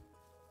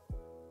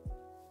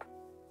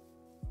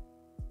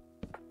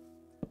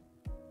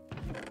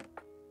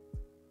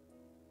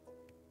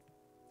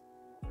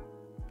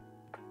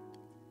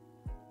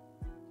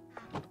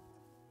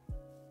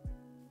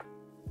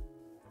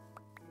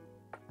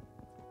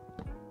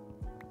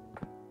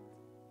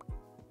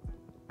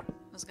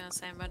 I was gonna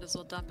say I might as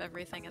well dump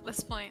everything at this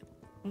point.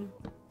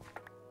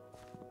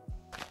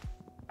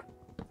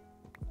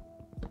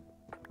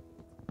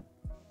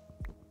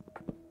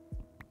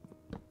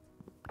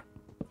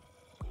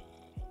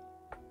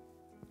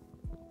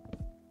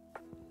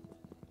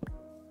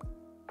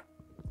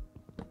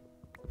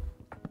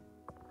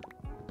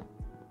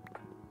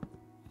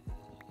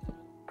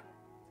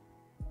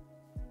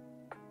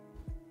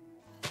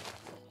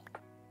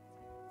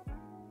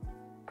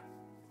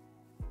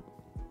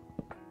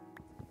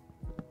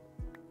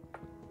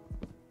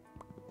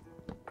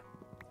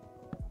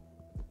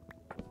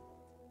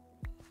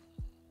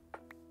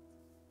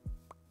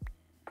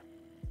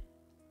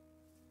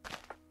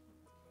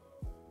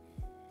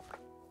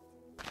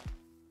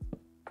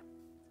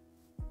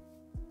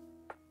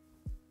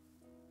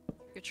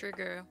 Your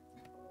trigger.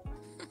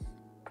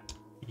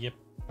 Yep.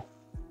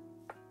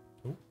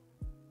 Oh.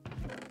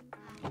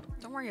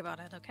 Don't worry about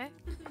it, okay?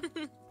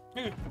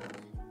 Okay.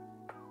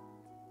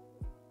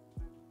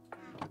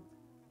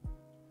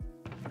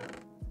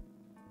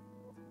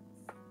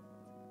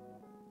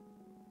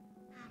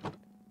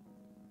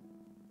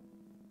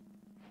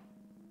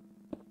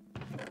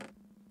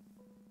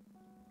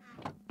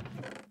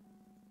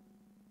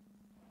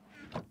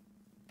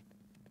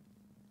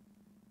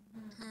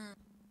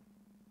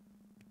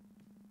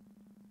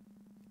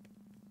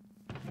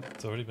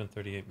 It's already been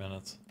 38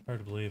 minutes. Hard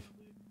to believe.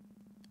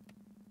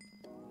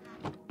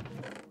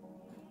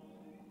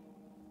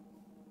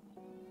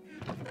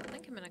 I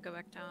think I'm gonna go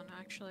back down,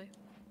 actually.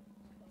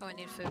 Oh, I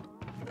need food.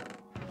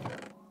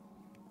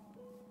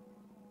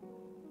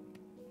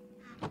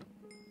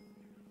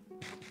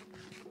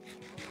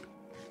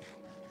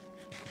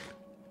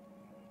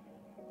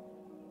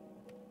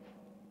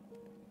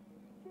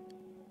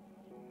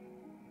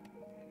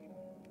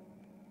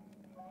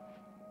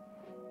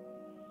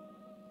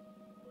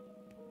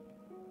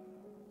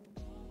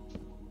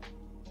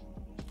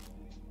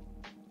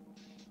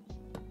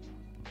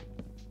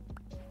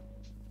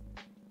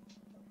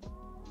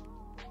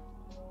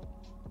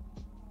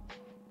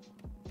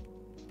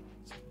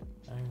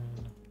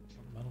 Iron,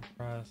 metal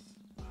press.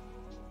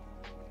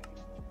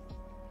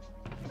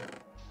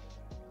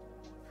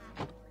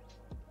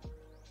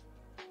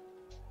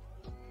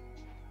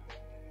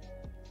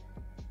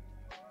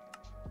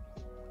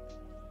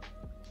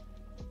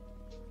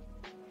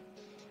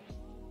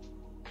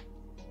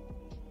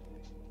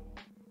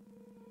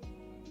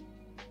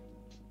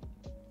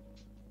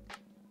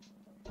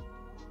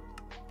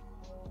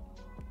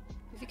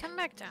 If you come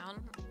back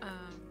down,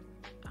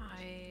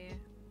 I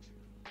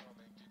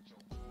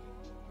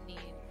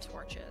need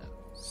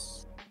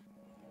torches.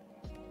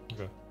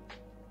 Okay.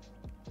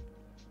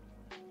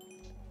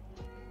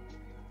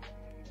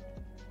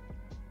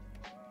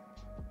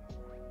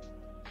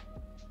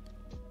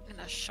 And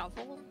a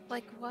shovel?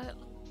 Like what?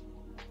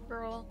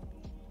 Girl.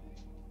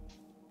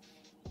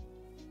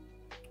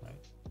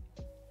 Right.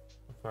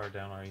 How far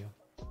down are you?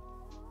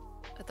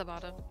 At the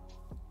bottom.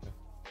 Okay.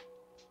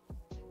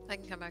 I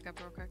can come back up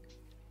real quick.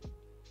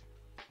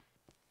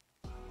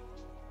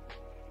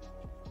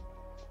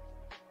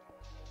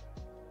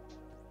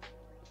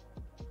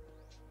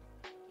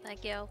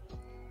 Thank you.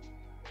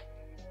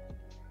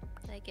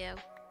 Thank you.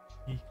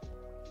 Eek.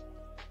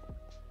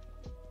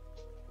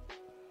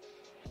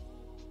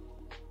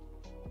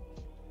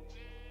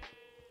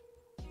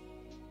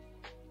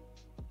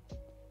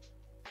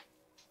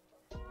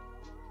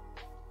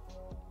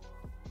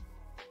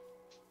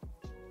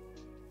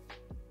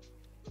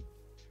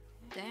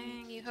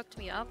 Dang, you hooked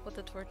me up with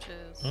the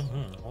torches.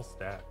 Whole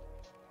stack.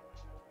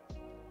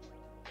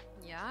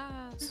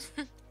 Yes.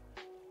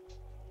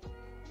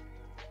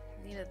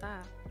 Needed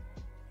that.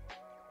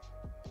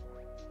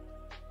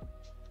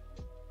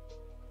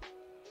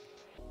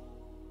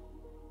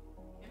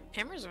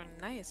 Hammers are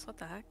nice. What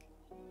the heck?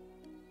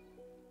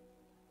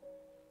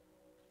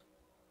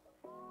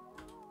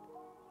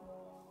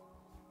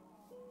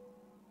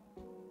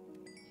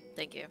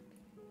 Thank you.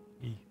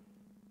 E.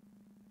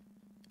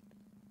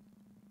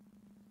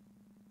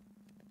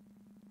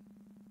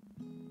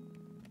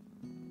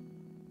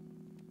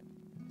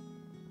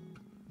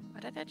 Why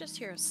did I just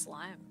hear a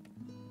slime?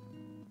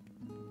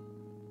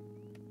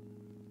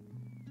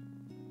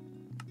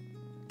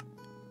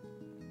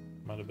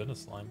 Might have been a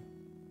slime.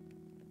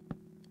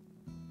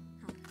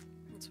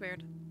 That's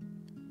weird.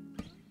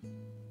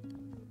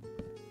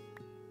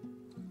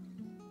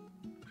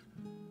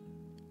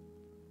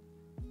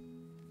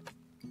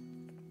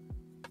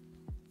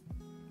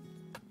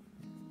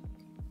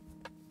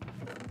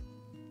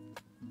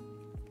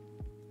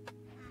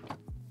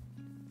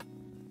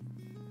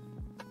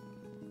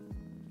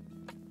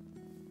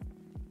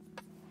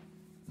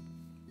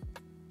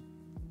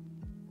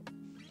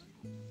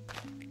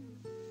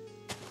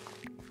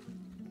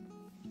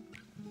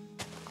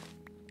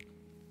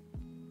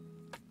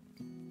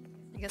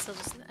 I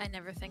guess I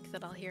never think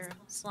that I'll hear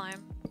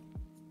slime.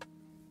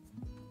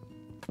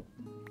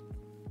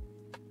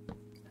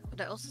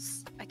 But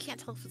I can't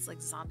tell if it's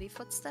like zombie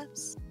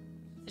footsteps.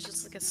 It's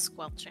just like a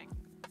squelching.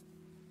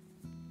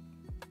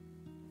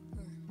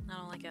 I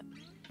don't like it.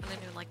 I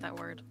didn't even like that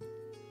word.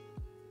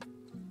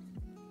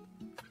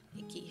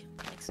 Icky.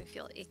 Makes me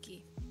feel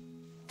icky.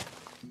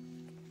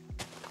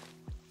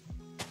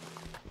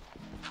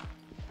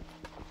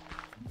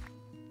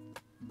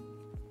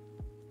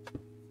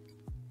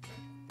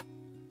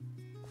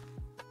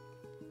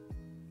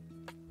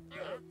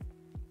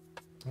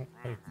 Oh,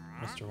 hey,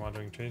 Mr.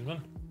 Wandering Tradesman.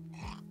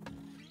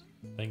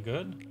 Thing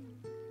good?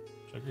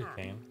 Sugar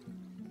cane.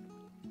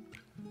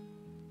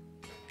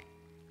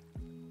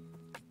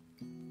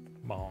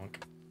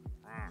 Bonk.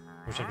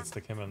 Wish I could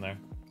stick him in there.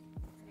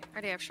 I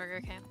already have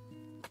sugar cane.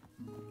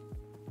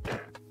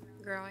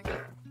 Growing.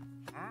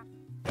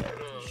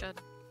 You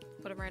should.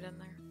 Put him right in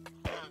there.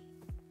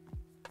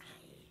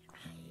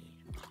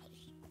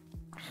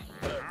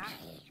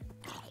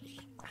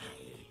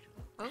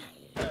 Oh,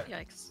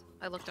 yikes.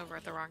 I looked over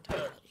at the wrong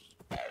time.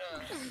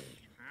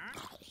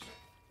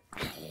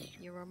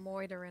 You were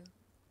moitering.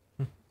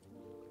 It's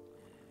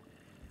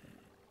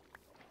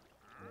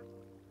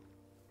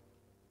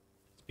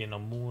been a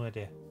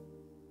moody.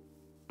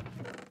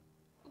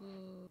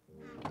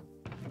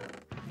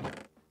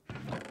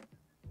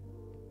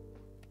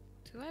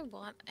 Do I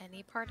want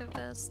any part of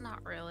this?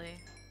 Not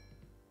really.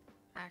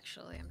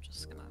 Actually, I'm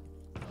just gonna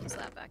close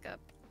that back up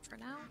for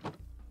now.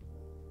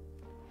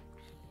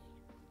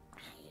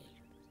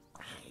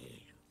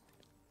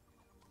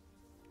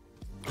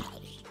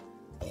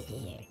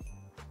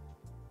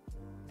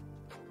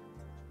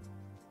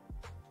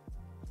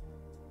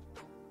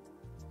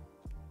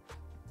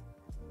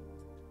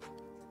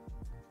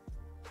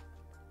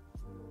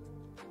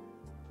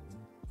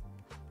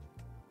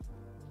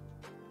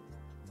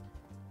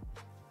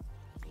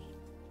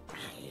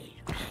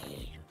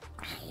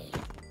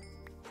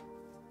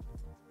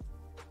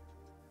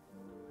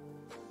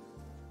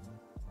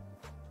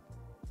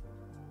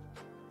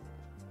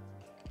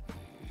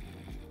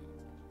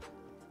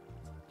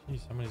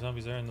 Jeez, how many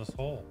zombies are in this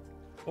hole?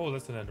 Oh,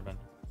 that's an Enderman.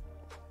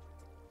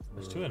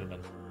 There's two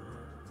Endermen.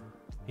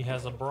 He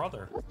has a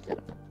brother.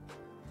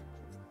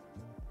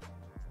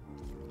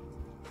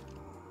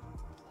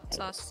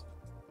 Sauce.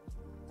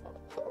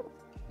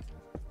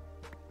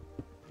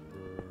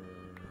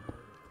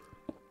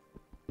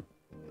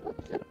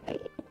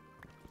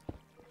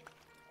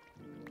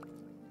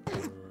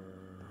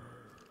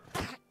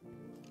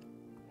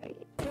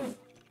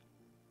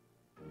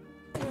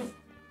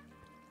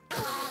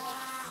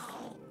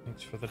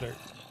 Thanks for the dirt.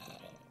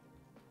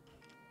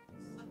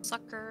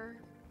 Sucker.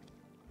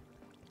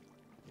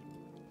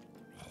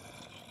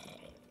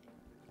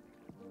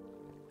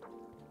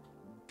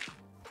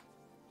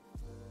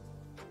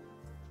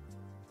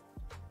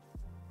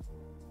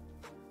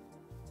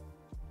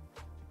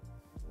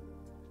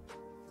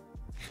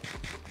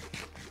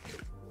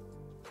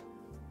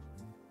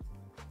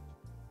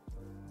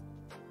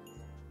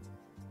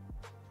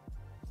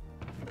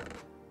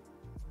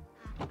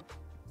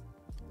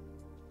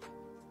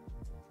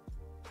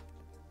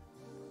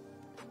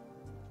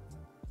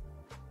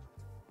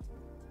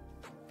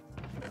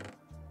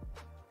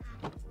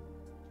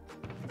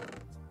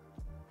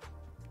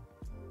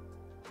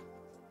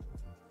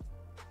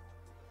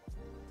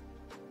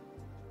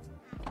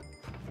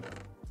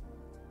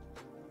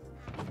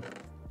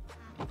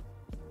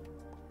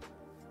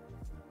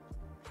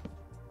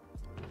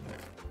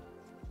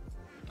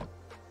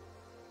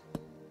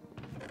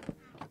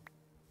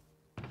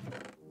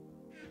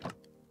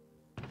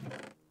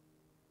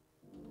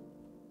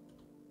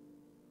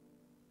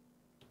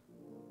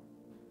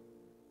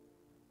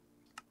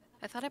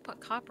 I thought I put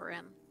copper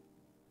in.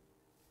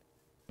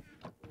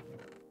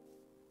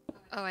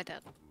 Oh, I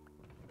did.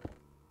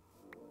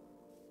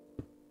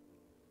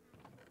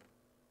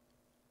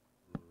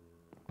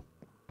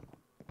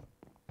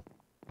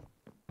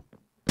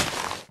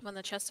 When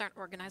the chests aren't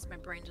organized, my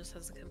brain just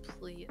has a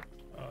complete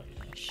Oh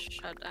yeah.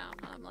 shutdown.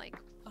 I'm like,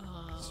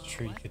 It's a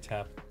tree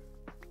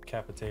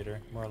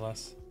capitator, more or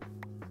less.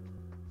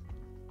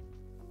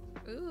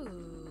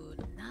 ooh,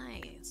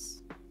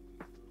 nice.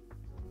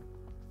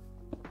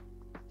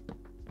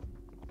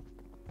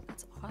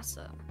 That's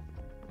awesome.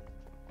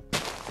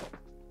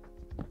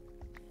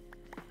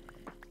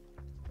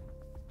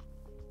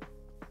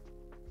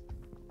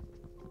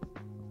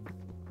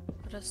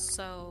 That is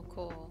so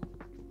cool.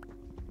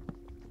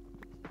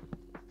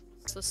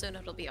 So soon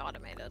it'll be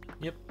automated.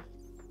 Yep.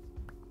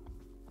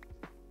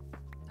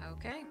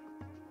 Okay.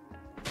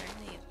 Very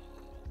neat.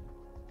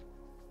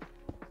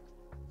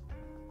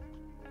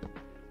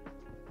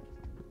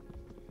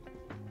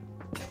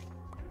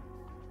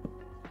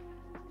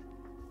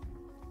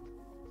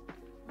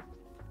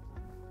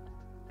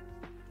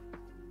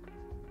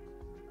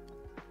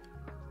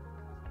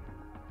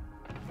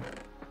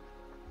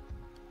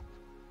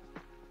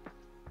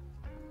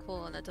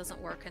 Cool, and it doesn't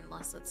work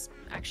unless it's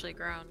actually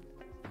grown.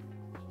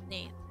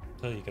 Neat.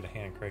 Until you get a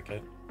hand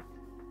cricket.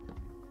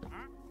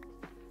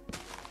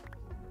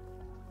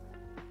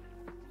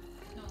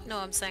 No,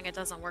 I'm saying it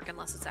doesn't work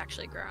unless it's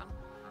actually grown.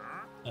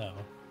 Oh.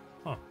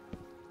 Huh.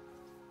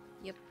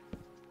 Yep.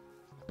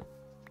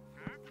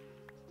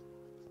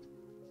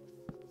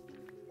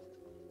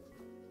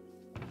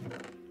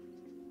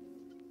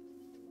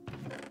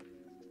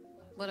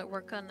 Would it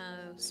work on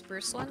a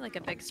spruce one, like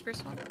a big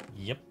spruce one?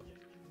 Yep.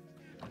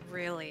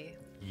 Really?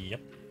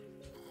 Yep.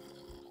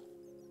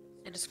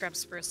 I just grab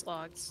spruce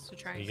logs to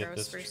try and You grow get a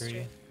this spruce tree.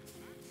 tree.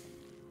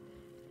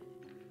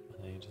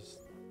 And then you just.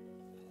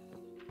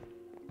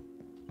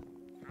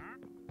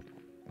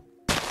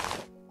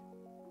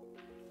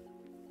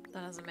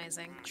 That is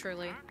amazing,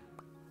 truly.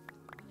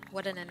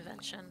 What an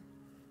invention.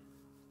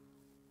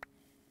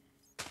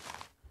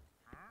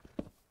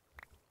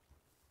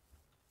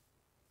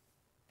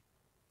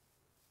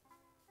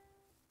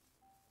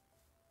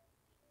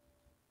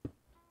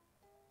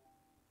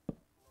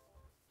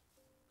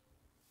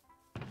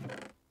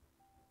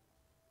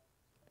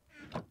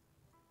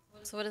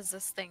 So what is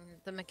this thing,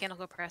 the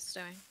mechanical press,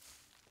 doing?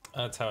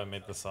 That's how I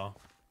made the saw.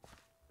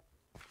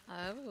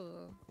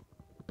 Oh.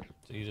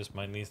 So you just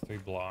mine these 3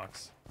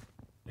 blocks,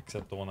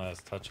 except the one that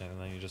has touching,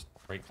 and then you just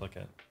right click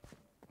it.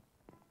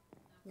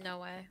 No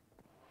way.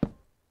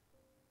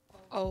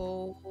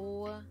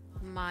 Oh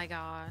my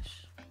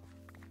gosh.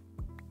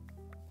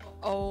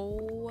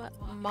 Oh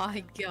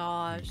my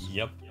gosh.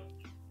 Yep.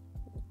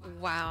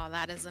 Wow,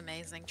 that is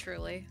amazing,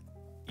 truly.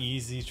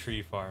 Easy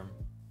tree farm.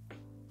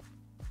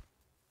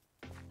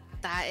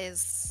 That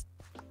is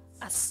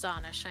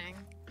astonishing.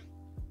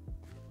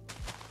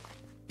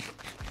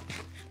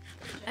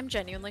 I'm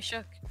genuinely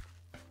shook.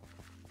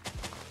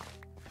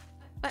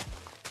 What?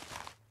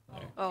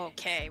 There.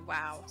 Okay,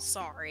 wow,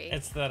 sorry.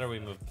 It's that or we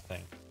move the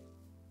thing.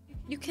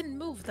 You can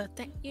move the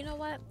thing. You know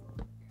what?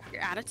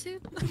 Your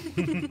attitude?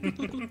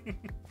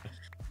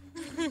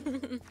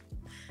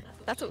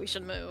 That's what we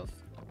should move.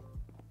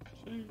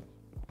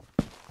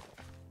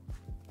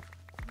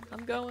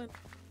 I'm going.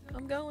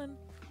 I'm going.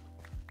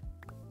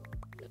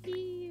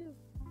 Ew.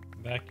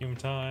 Vacuum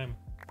time.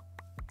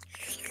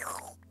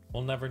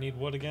 We'll never need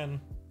wood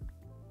again.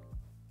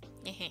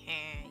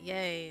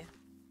 Yay.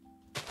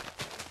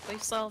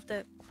 We've solved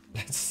it.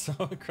 It's so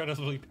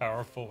incredibly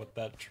powerful with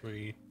that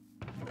tree.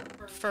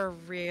 For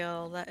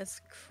real. That is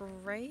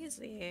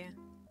crazy.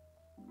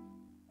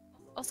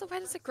 Also, why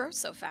does it grow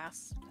so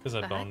fast? Because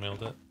I The bone heck?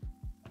 milled it.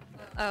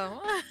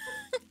 Oh.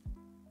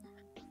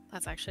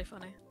 That's actually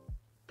funny.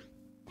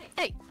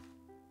 Hey!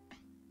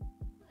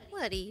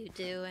 What are you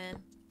doing?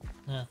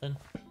 Nothing.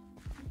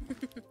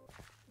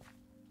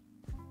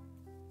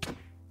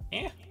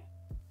 Yeah.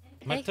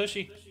 My Hey.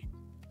 tushy.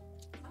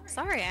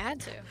 Sorry, I had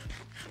to.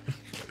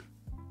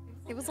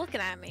 He was looking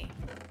at me.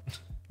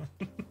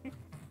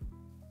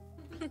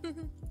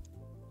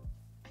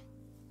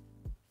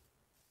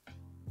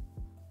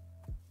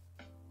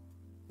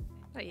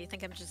 What, you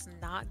think I'm just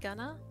not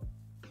gonna?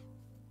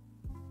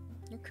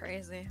 You're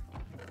crazy.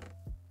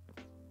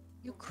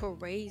 You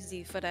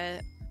crazy for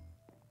that.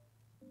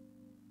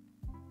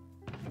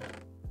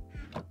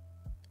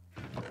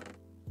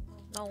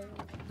 No,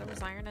 there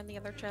was iron in the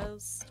other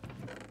chest.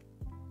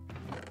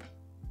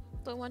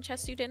 The one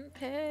chest you didn't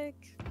pick.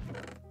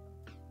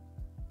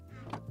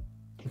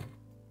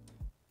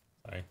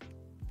 Sorry.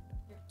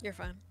 You're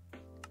fine.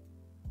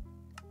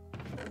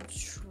 I'm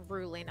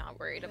truly not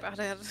worried about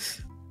it.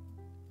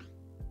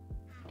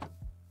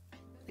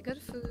 The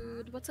good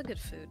food. What's a good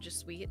food?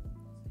 Just wheat?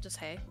 Just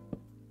hay?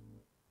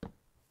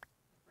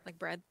 Like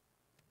bread?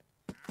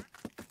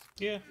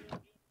 Yeah.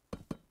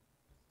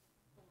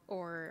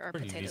 Or are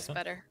Pretty potatoes decent.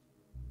 better?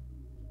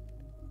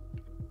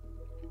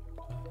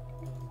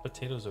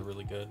 Potatoes are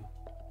really good.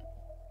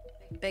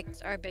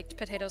 Are baked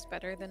potatoes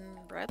better than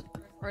bread?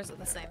 Or is it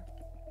the same?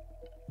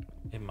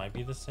 It might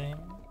be the same.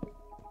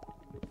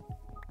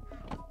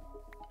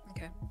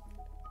 Okay.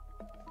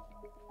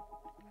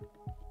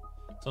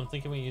 So I'm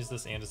thinking we use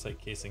this andesite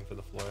casing for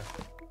the floor.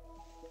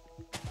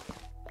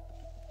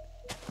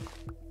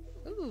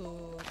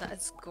 Ooh, the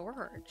It's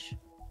gorge.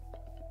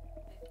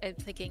 I'm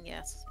thinking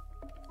yes.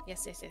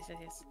 Yes, yes, yes, yes,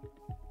 yes.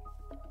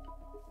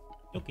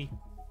 Okay.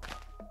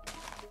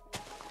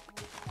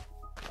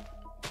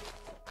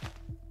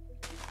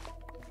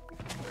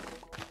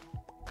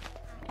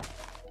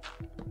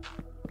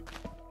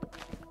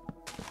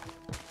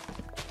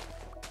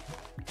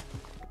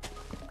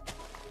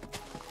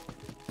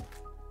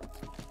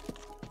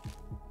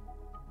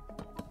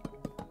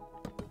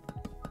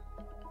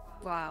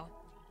 Wow.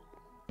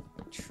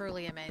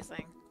 Truly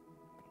amazing.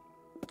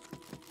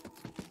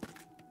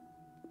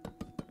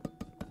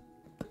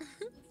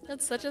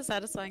 That's such a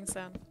satisfying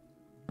sound.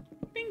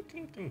 Clink,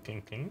 clink, clink,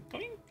 clink, clink,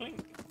 clink,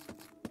 clink.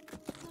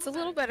 It's a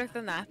little better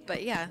than that,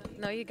 but yeah,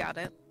 no, you got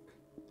it.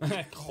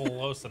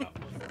 Close enough.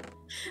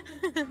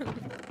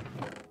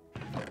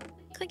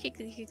 Clinky,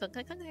 clinky, clink,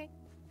 clink, clink.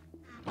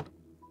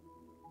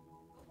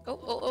 Oh,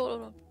 oh, oh,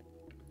 oh,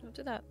 don't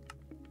do that.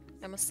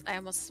 I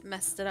almost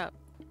messed it up.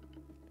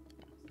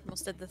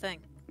 Almost did the thing.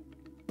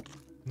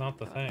 Not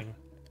the thing.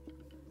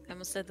 I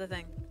almost did the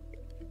thing.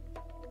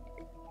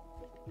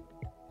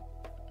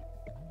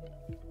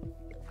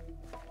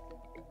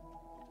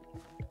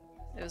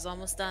 It was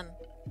almost done.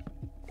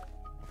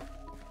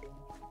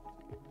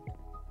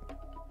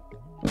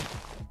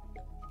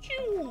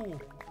 Phew!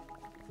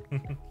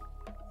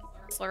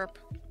 Slurp.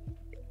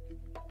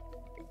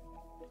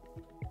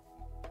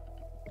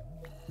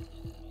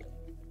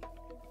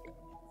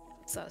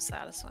 So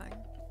satisfying.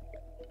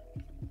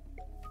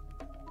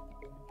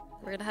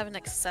 We're gonna have an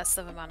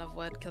excessive amount of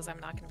wood because I'm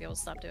not gonna be able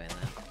to stop doing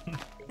that.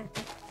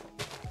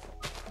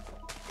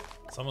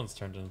 Someone's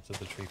turned into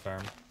the tree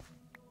farm.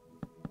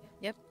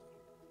 Yep.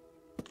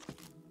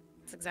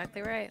 That's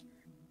exactly right.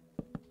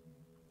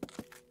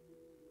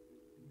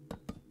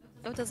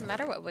 Oh, it doesn't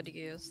matter what wood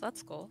you use.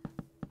 That's cool.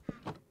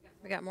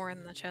 We got more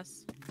in the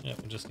chest. Yeah,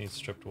 we just need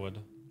stripped wood,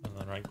 and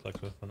then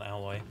right-click with an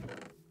alloy.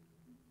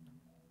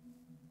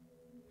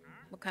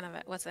 What kind of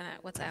what's in it?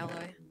 What's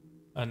alloy?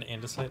 An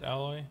andesite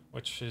alloy,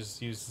 which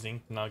is used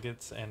zinc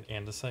nuggets and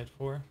andesite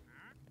for.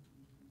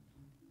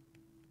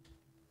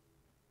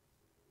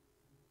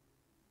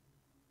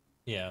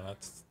 Yeah,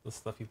 that's the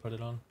stuff you put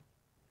it on.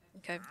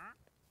 Okay.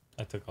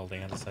 I took all the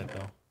andesite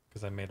though,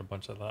 because I made a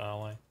bunch of the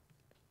alloy.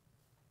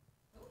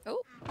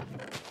 Oh,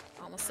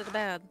 almost did a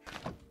bad.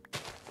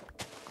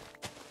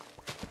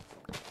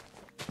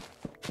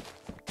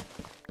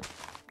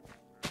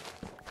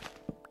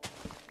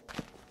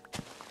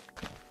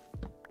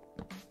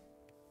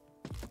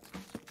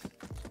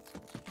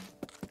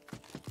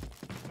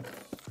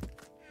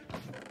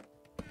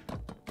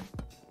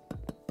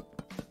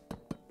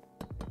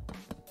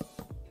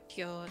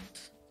 Cute.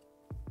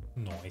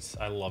 Nice.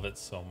 I love it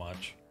so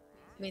much.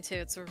 Me too.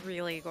 It's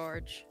really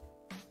gorge.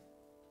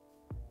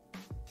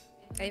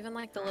 I even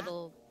like the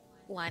little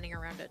lining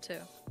around it too.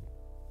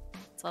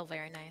 It's all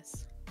very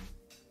nice.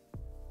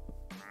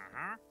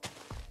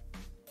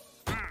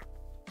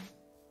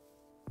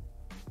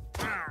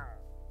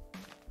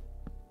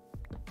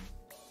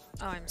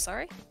 Oh, I'm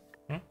sorry?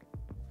 Hmm?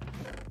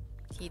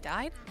 He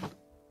died?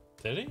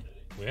 Did he?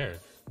 Weird.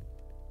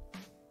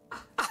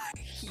 Are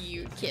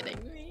you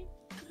kidding me?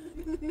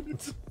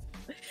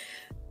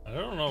 I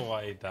don't know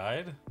why he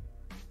died.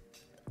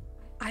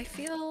 I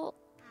feel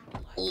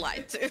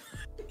lied to.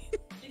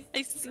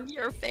 I see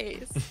your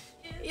face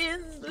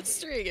in the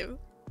stream.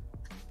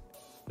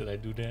 Did I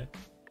do that?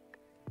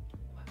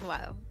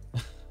 Wow.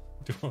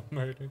 Do a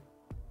murder?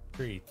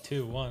 3,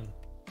 2, 1.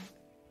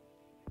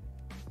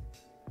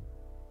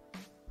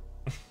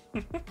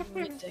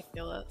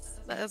 Ridiculous.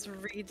 That is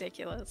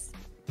ridiculous.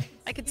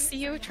 I could see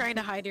you trying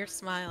to hide your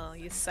smile,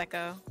 you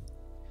sicko.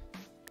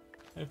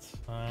 It's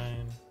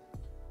fine.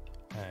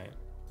 Alright.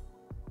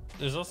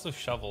 There's also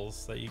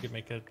shovels that you could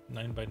make a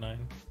 9x9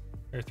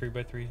 or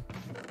 3x3.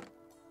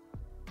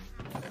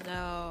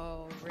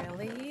 No,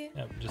 really?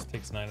 Yeah, it just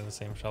takes 9 of the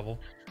same shovel.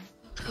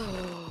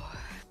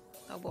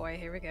 Oh boy,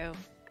 here we go.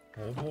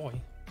 Oh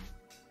boy.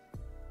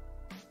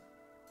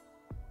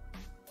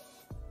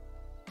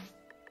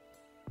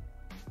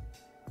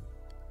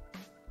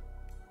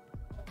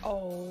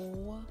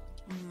 Oh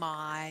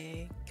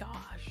my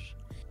gosh.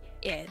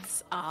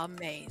 It's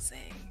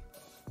amazing.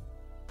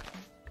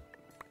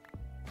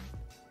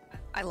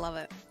 I love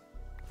it.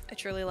 I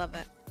truly love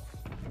it.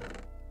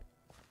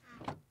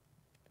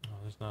 Oh,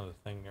 there's not a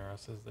thing near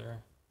us, is there?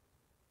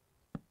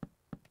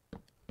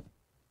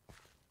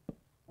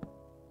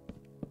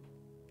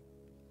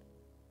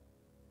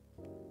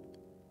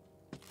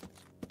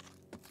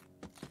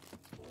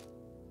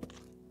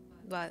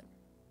 But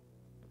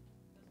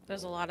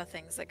there's a lot of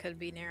things that could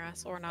be near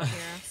us or not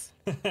near us.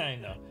 I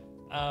know.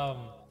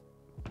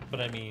 But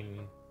I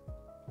mean,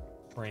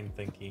 brain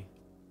thinky.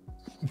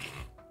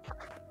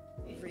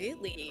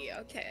 Really?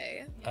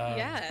 Okay.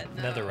 Yeah.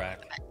 No. Netherrack.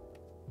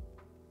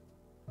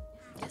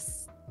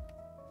 Yes.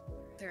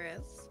 There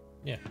is.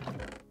 Yeah.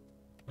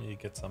 You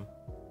get some.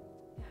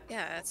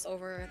 Yeah, it's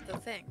over at the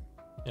thing.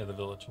 Yeah, the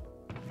village.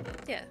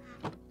 Yeah.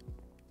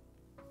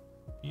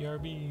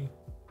 BRB.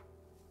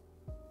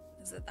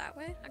 Is it that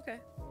way? Okay.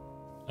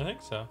 I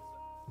think so.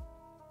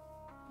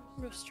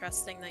 I'm just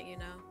trusting that you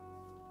know.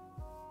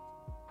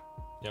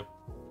 Yep.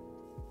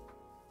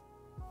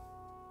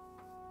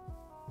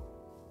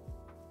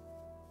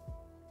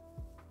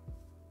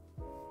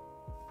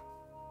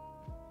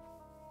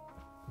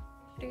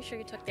 Pretty sure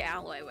you took the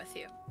alloy with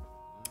you.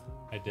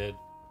 I did.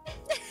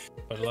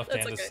 But I left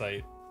That's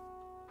andesite.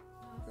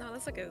 No,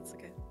 that's okay. That's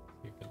okay.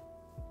 You can...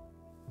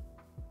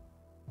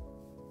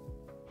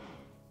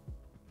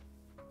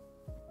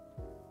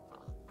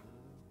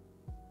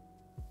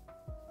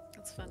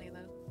 That's funny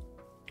though.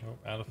 Oh,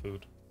 out of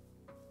food.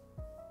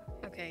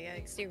 Okay, yeah,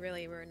 because you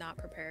really were not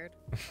prepared.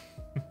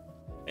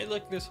 Hey,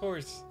 look, this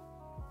horse.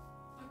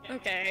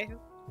 Okay.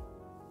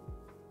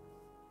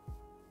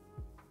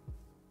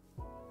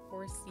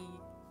 Horsey.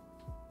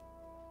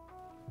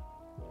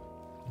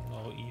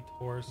 No eat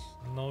horse.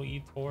 No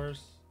eat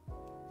horse.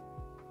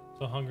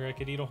 So hungry I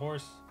could eat a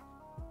horse.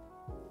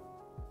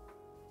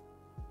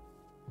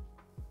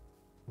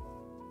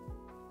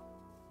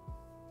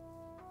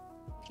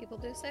 People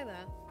do say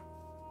that.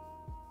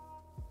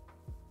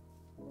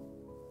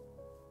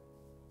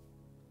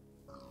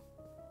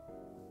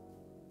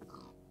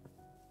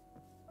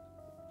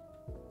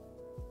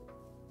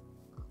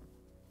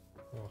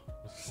 Oh,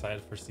 I'm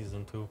excited for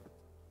season 2.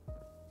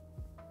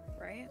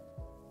 Right?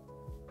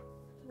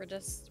 We're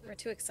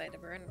too excited.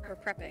 We're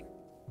prepping.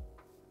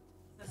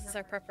 This is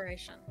our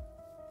preparation.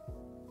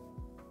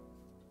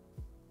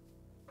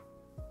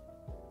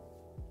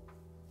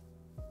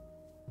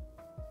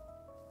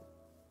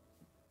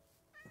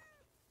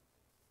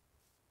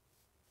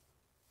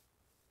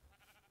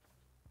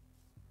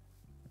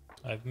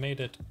 I've made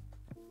it.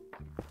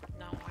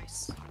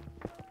 Nice.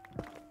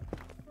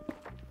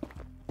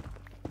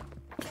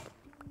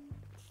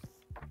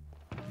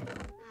 I'm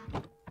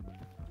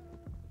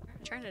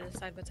trying to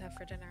decide what to have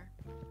for dinner.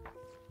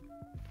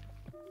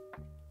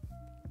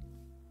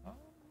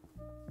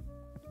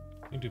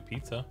 You can do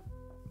pizza.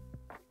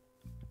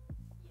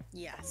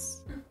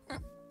 Yes.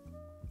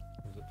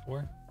 Is it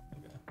 4?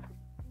 Okay.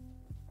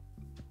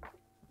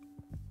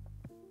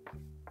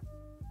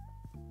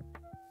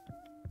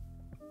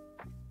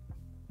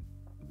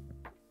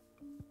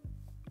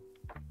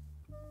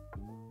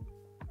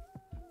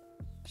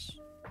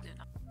 Do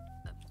not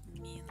have the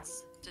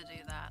means to do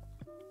that.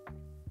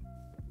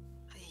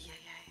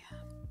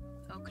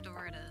 Yeah. Oak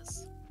door it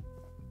is.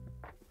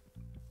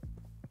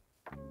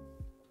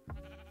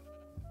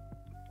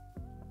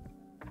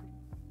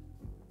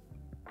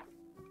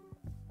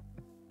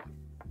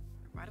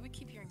 Why do we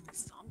keep hearing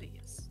these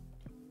zombies?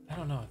 I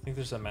don't know. I think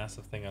there's a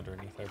massive thing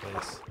underneath our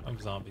base.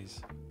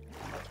 Zombies.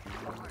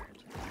 Lord.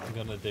 I'm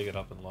gonna dig it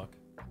up and look.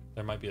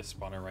 There might be a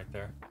spawner right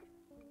there.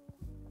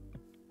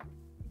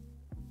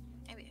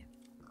 Maybe.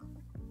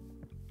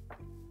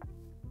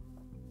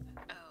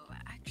 Oh,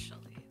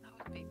 actually, that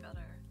would be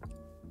better to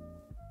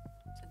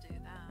do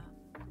that.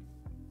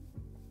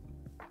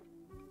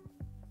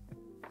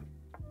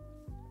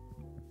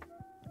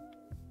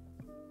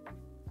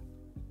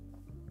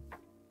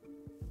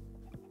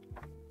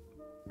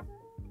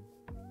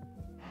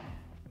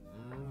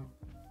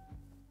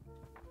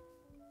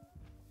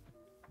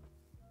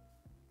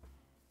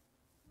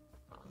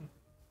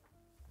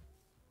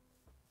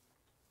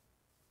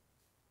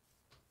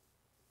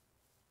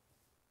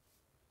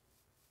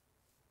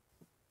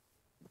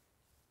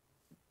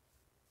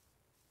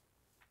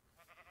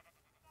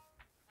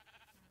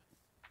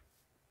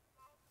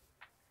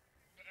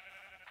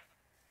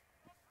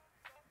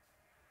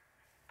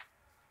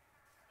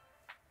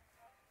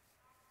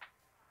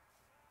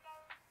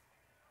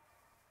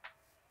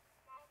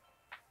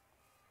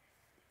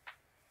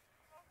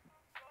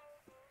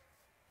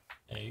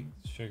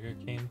 Eggs, sugar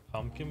cane,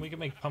 pumpkin. We can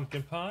make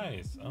pumpkin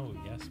pies. Oh,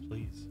 yes,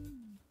 please.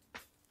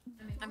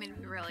 I mean,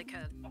 we really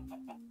could.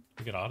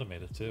 We could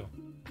automate it too.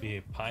 Be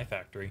a pie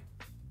factory.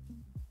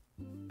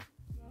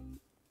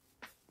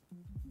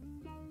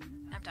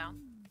 I'm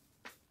down.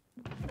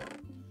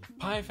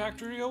 Pie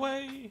factory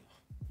away!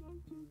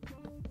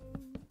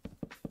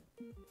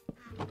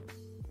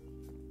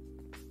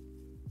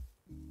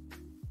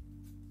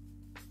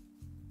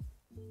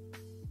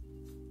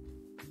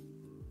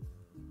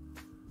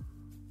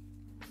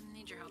 I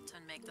need your help to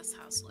make this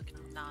house look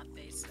not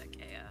basic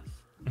AF.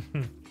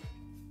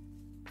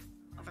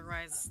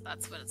 Otherwise,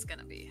 that's what it's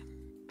gonna be.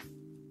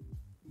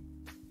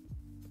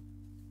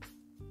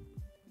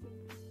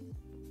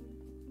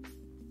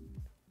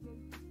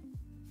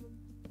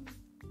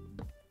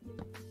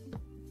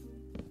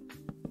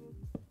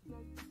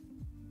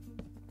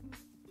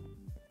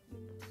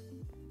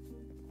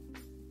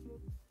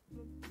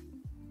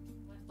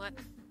 What?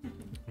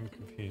 I'm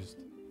confused.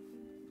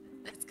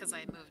 It's because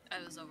I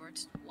was over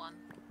to 1.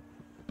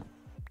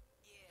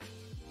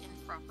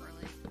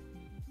 Improperly.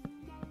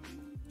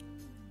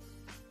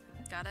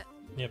 Got it?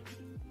 Yep.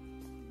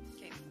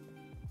 Okay.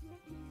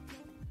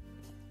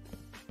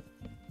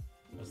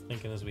 I was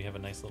thinking as we have a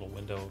nice little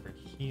window over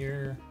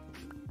here.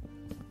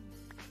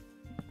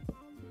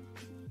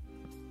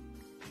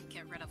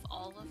 Get rid of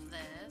all of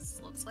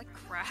this. Looks like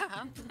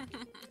crap.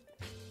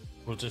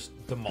 We'll just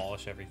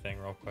demolish everything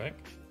real quick.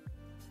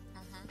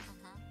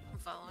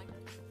 following.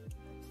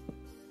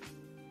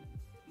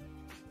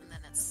 And then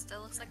it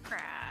still looks like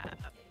crap.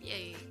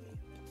 Yay.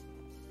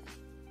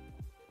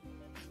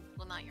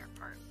 Well, not your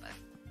part, but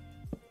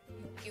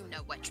you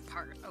know which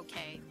part,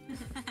 okay?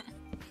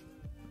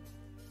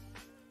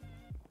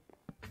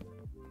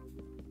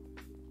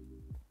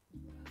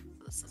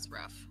 This is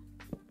rough.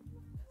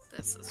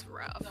 This is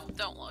rough.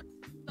 Don't look.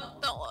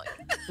 Don't look.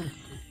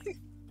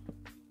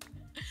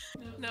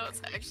 No,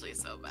 it's actually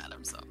so bad.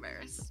 I'm so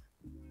embarrassed.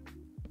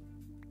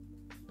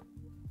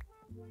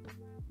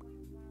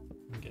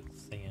 Get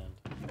sand.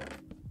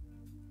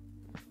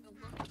 You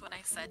looked when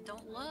I said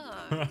don't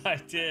look.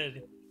 I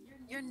did.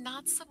 You're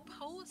not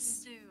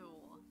supposed to.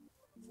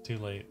 It's too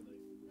late.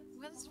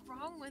 What is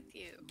wrong with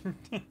you?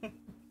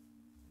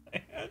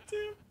 I had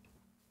to.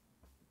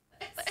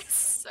 That's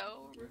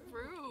so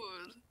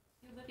rude.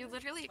 You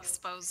literally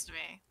exposed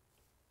me.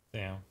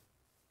 Damn.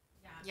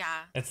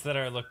 Yeah, It's that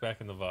or I look back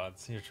in the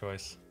VODs. Your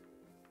choice.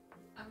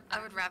 I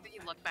would rather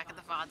you look back at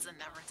the VODs and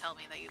never tell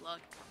me that you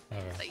looked.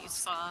 Okay. That you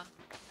saw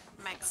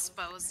my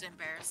exposed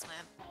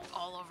embarrassment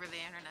all over the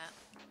internet.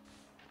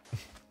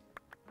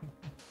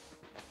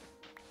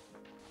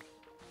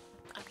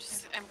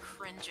 I'm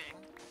cringing.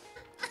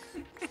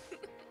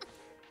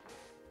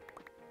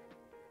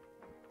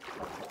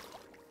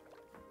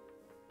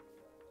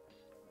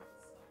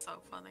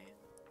 So funny.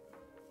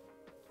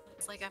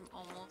 It's like I'm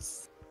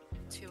almost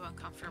too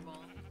uncomfortable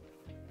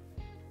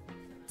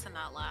to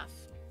not laugh.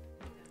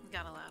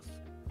 Gotta laugh.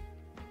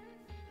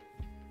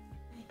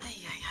 Ay,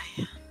 ay,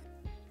 ay.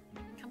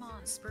 Come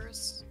on,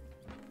 Spurs.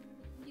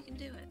 You can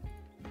do it.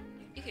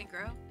 You can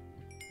grow.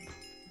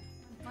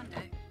 One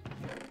day.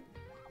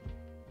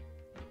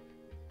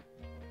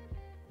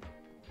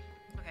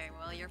 Okay,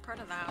 well, your part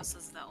of the house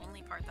is the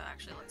only part that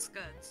actually looks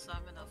good, so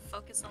I'm gonna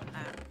focus on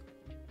that.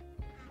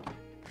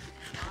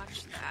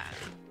 Watch that.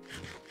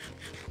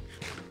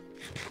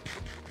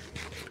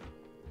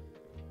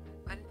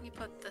 Why didn't you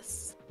put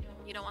this...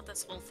 You don't want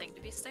this whole thing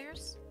to be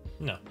stairs?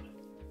 No.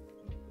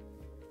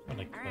 But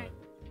I could. Alright.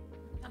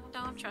 No,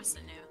 I'm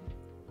trusting you.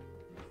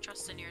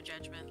 Trusting your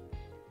judgment.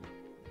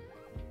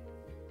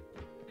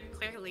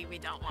 Clearly we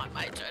don't want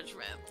my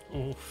judgment.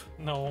 Oof.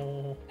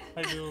 No.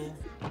 I do.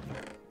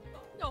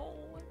 No.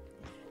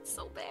 It's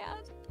so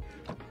bad.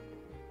 I'm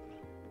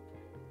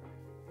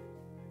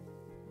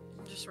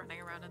just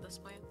running around at this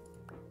point.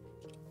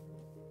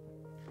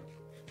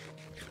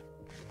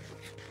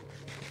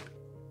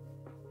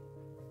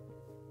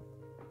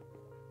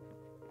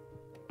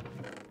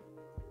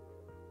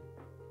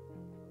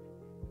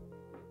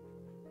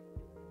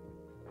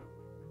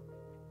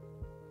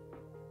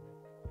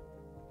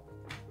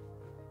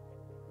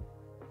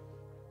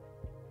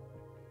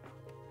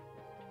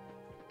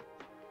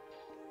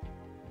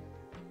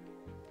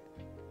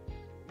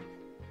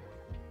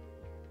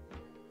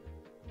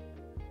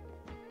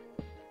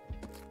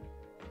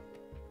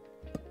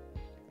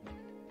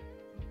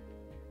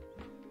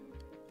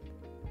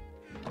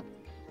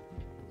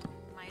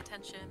 My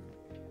attention.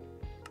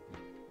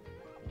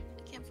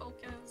 I can't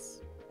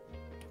focus.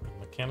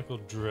 Mechanical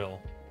drill.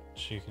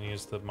 So you can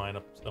use to mine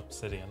up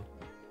obsidian.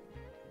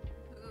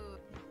 Ooh.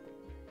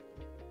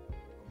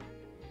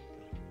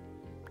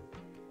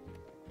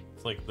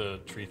 It's like the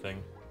tree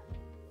thing.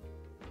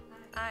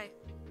 Hi.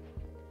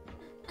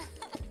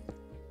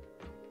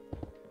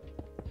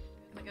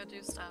 Gonna go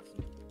do stuff.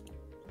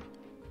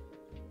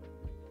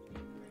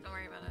 Don't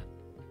worry about it.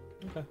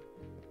 Okay.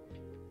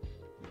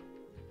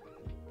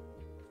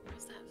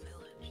 Where's that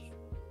village?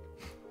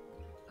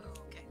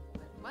 Oh, okay.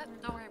 What?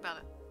 Don't worry about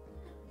it.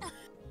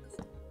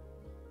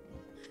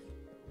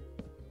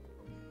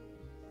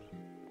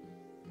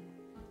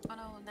 Oh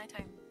no,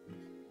 nighttime.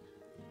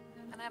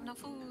 And I have no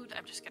food.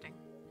 I'm just kidding.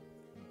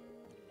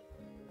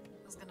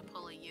 I was gonna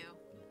pull a you.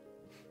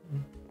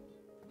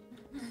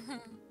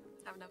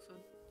 Have no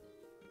food.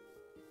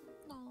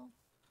 No.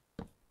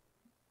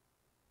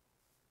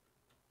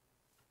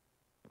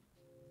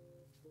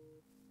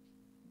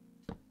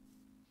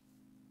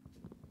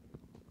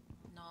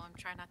 No, I'm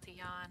trying not to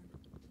yawn.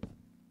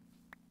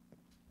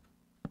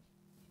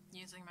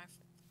 Using my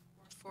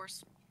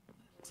force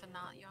to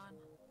not yawn.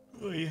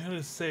 Well, you had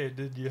to say it,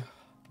 did you?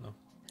 No.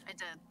 I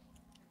did.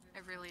 I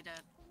really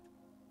did.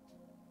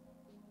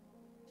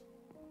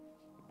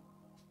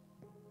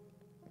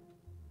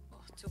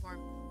 Oh, too warm.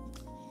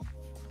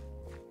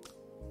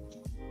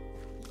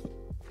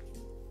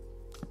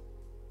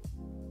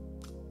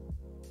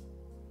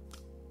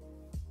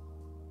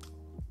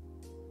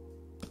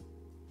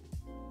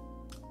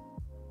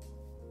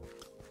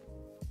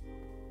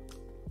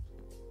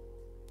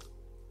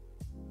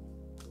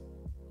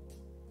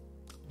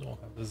 Don't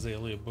have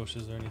azalea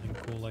bushes or anything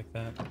cool like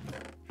that.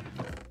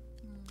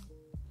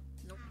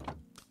 Nope.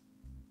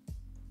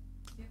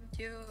 Do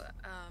you,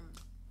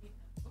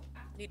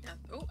 need to...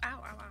 Oh,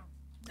 ow, ow, ow.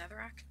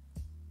 Netherrack?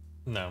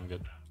 No, I'm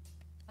good.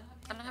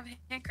 I don't have a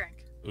hand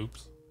crank.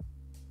 Oops.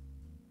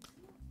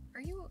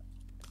 Are you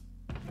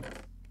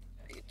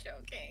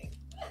joking?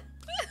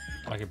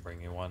 I could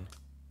bring you one.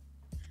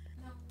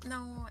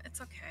 No, it's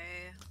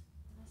okay.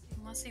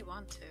 Unless you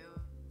want to.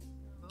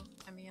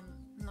 I mean,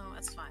 no,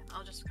 it's fine.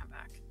 I'll just come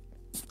back.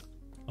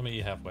 I'll meet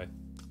you halfway.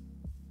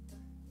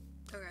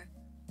 Okay.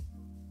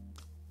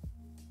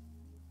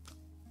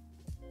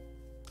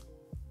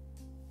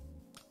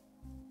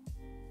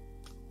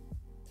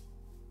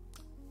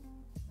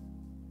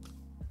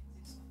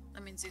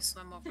 That means you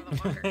swim over the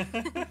water.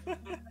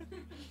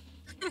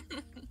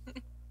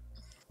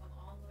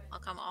 I'll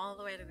come all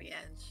the way to the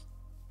edge.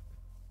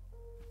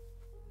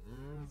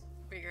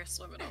 But you're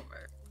swimming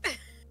over.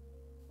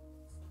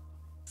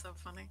 So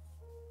funny.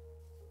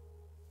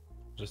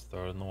 Just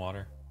throw it in the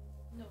water.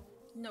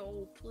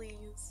 No,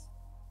 please.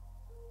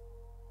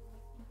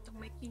 Don't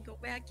make me go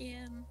back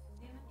in.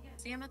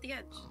 See, I'm at the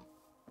edge.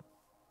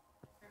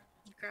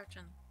 I'm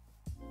crouching.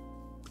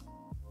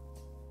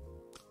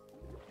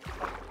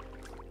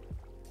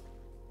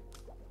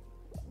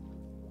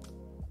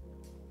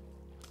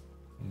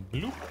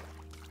 Bloop.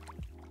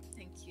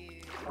 Thank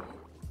you.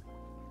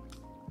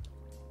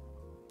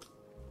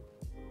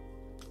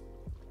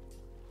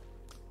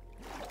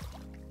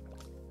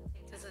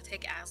 Does it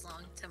take as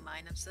long to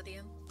mine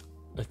obsidian?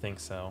 I think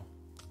so.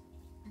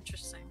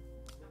 Interesting.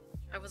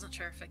 I wasn't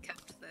sure if it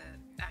kept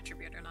the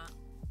attribute or not.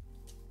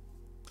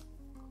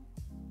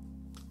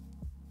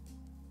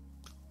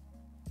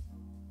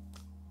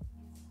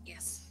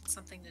 Yes,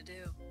 something to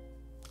do.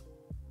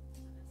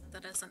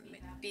 That doesn't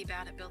be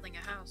bad at building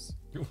a house.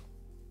 Ooh.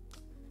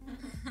 I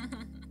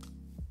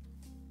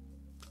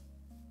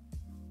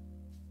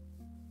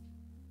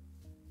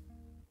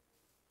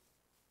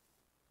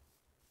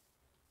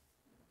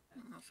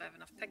don't know if I have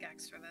enough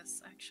pickaxe for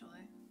this,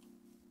 actually.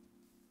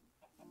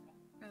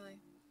 Really?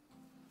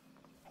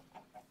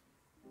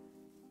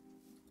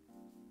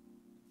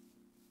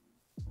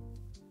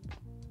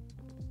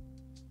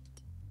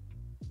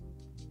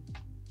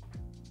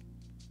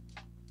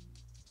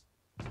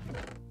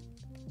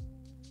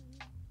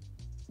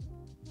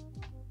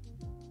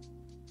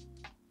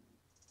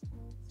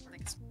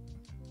 Thanks.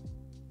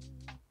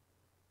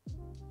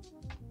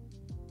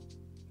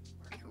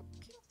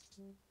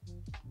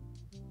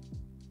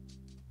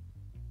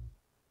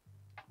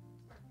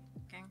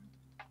 Okay.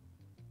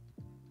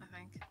 I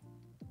think.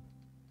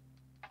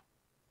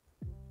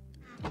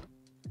 I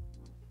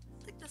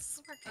think this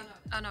is working.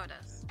 Oh no, it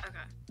is.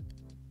 Okay.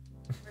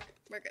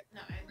 We're good.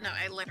 No,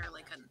 I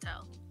literally couldn't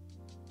tell.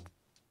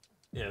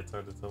 Yeah, it's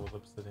hard to tell with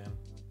obsidian.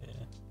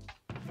 Yeah.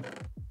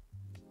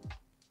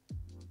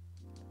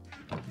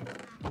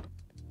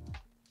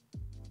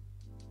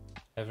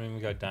 Haven't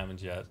even got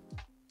diamonds yet.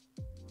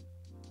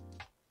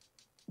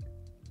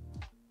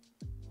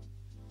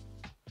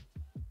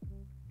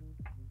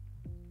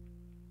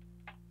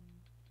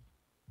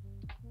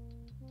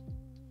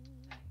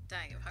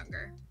 Dying of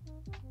hunger.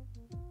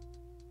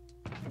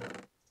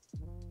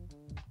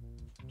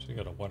 Should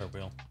got a water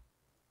wheel.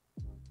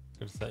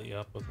 Could set you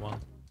up with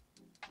one.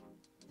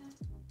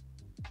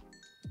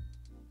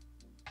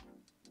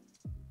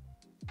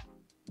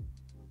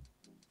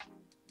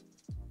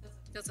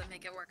 Does it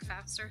make it work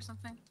faster or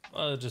something?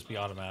 Well, it'd just be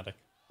automatic.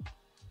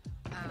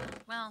 Oh,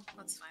 well,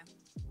 that's fine.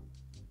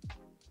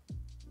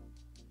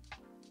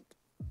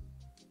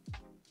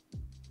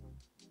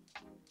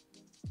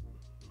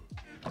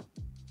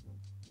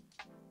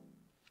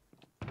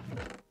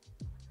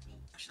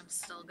 Gosh, I'm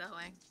still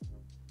going.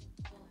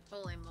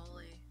 Holy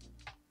moly.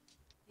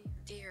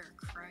 Dear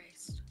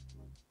Christ.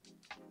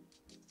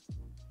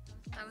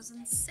 That was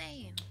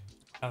insane.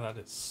 Oh, that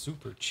is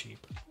super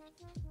cheap.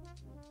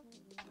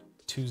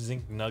 2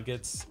 zinc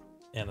nuggets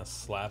and a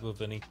slab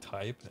of any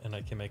type, and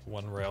I can make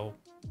 1 rail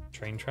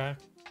train track.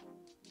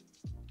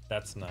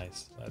 That's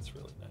nice. That's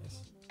really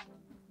nice.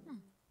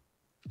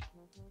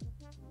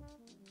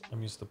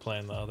 I'm used to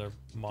playing the other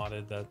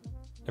modded that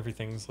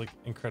everything's like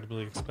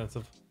incredibly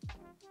expensive.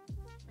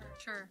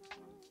 Sure.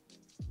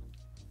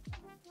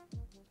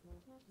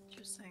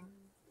 Interesting.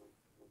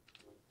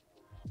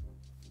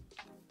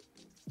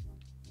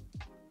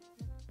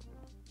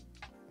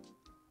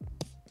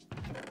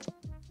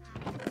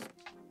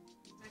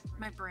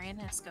 My brain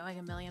is going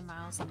a million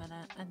miles a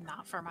minute and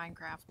not for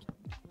Minecraft.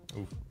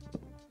 Oof.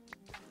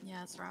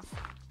 Yeah, it's rough.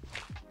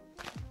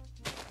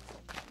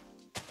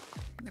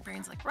 My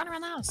brain's like, run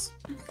around the house.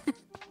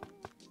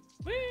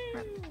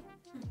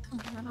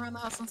 Run around the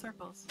house in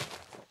circles.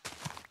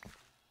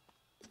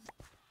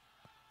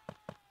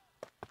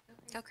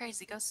 Go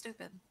crazy, go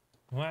stupid.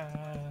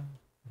 Wow.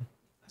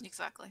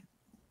 Exactly.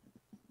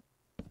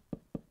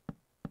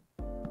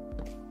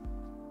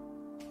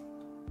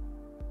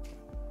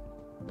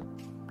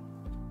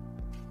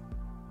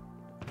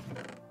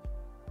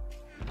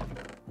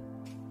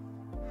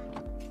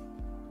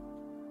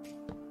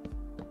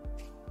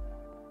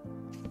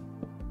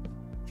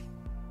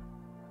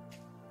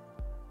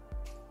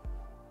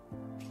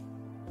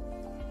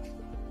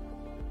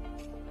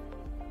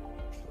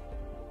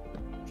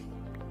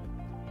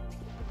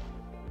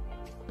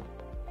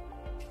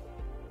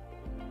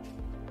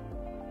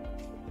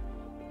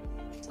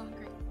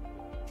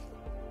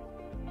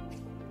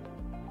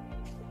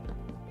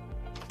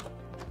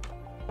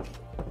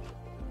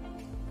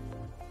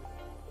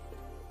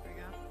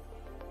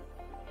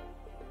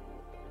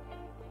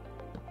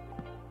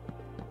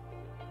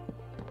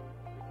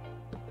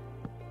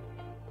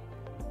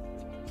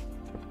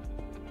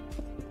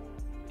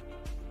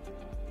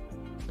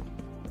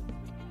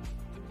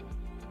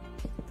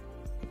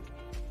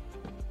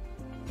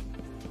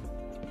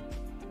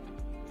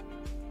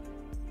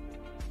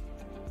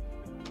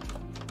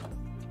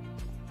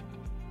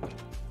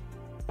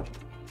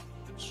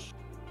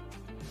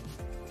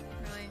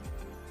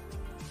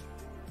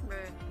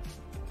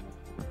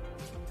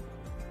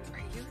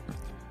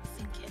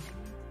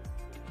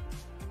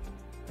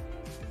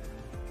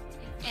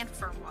 And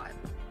for what?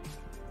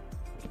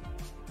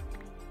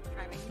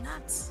 Driving me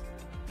nuts.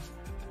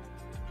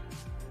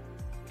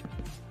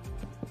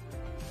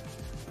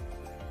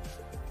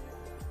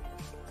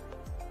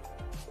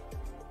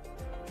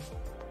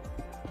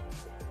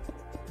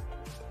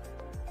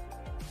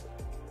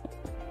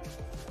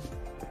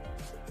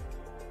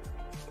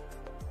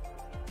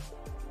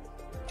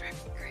 Driving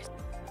me crazy.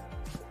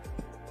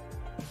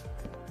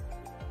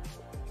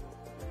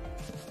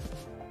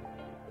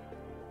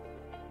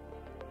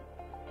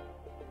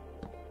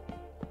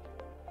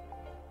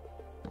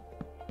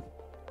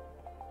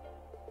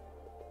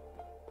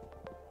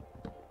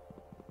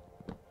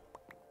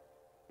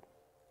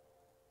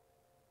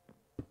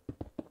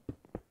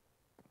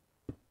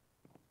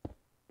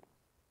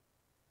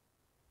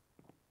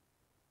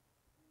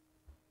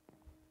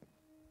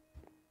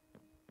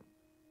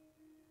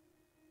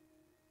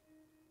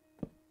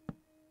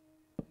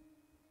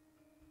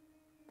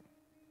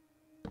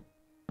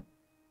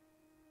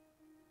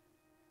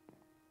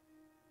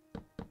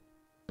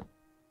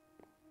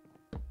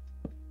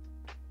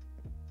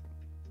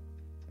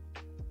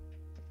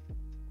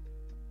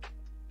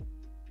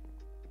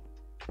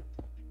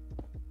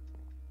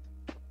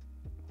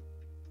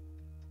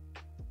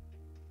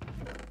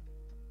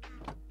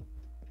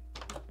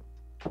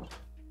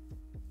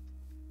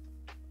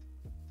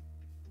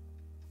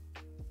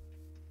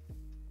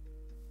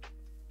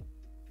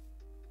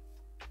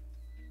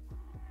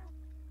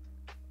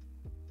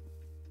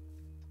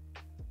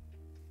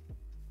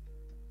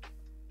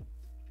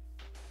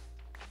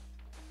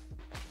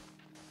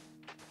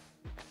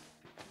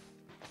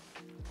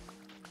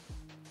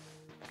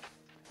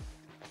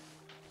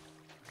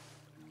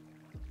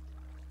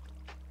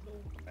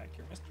 Get back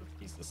here, Mr.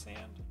 Piece of Sand.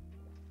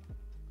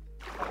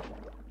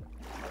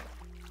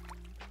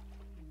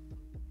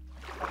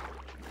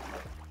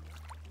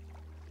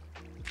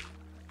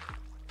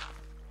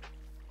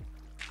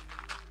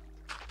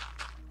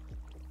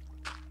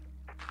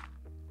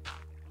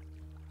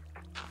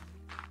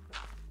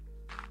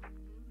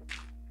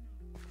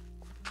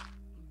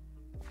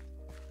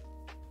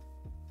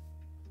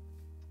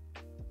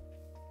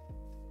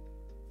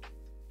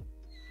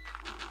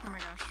 Oh my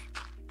gosh.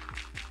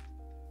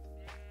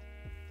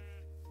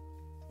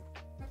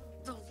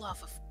 The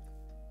love of.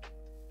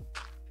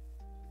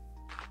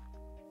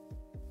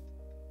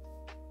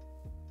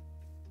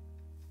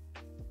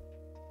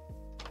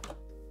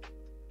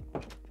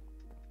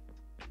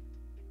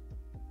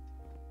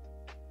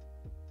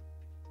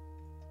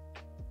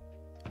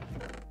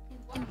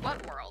 In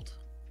what world?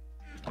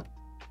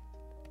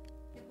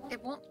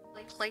 It won't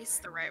place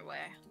the right way.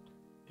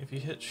 If you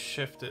hit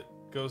shift, it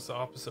goes the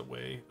opposite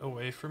way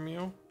away from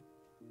you.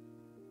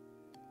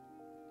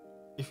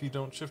 If you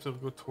don't shift, it'll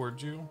go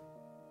towards you.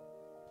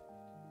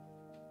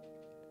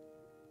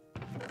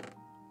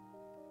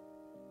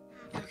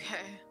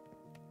 Okay.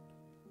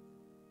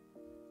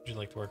 Would you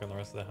like to work on the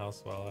rest of the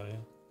house while I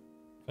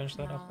finish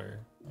that up, No. or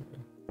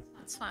okay?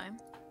 That's fine.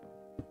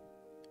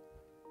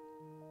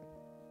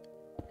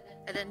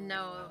 I didn't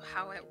know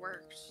how it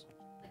worked.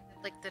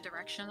 Like the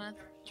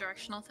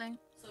directional thing.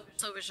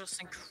 So it was just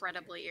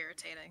incredibly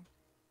irritating.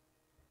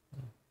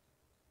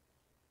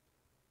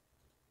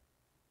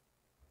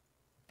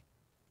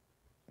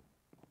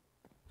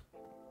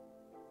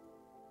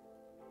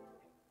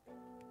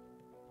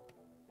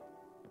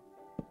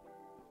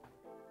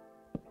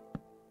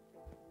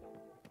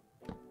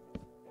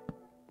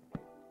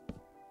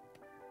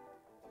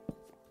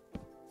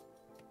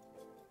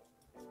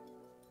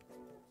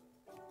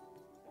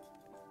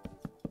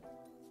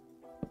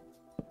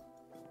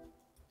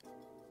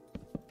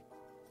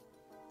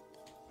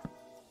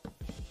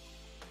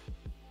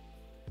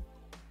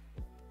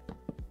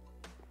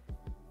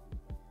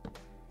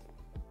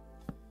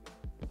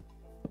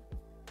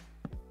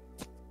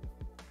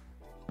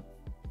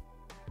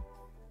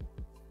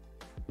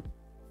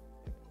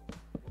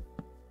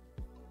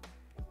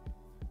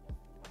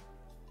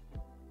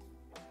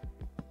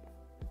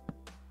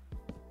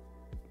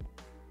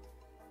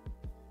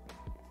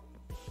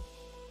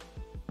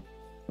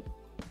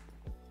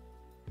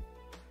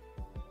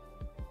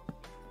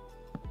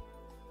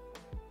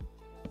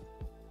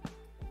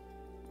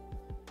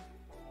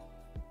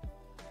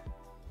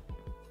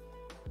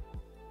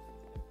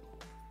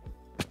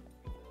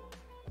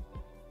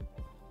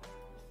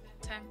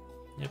 Time?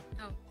 Yep.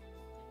 Oh,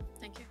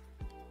 thank you.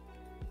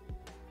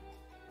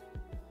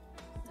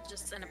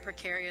 Just in a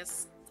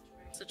precarious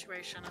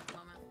situation at the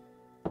moment.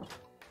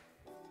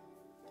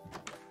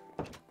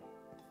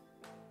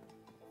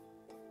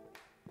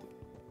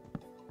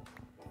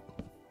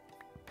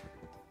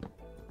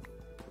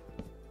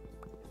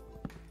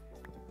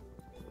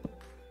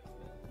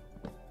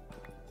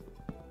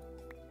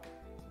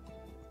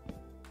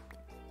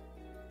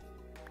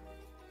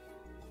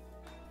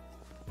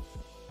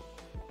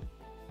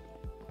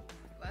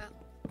 Well,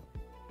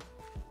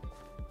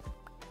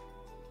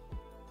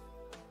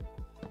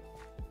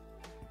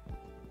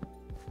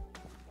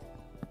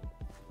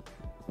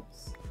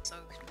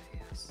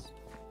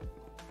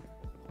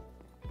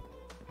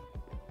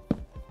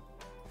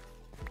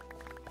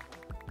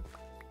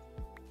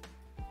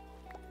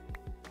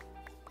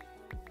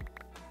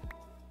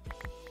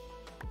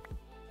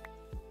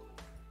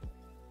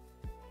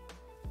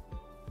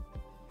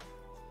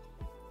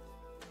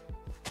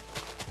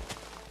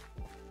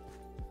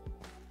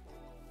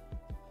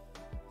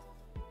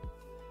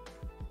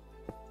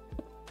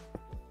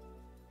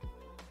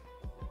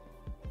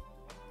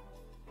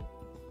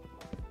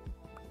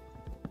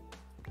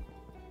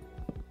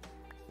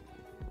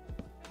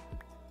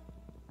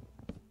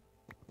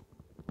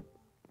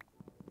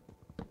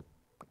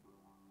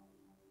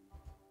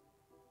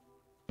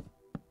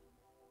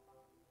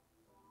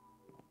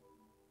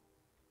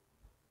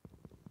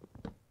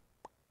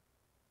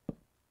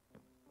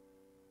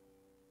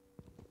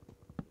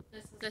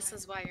 This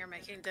is why you're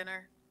making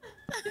dinner.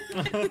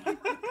 Literally.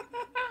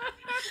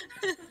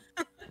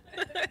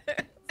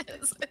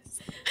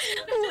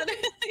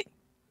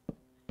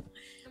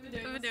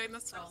 I've been doing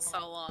this for so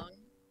long.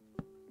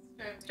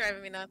 It's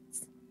driving me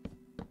nuts.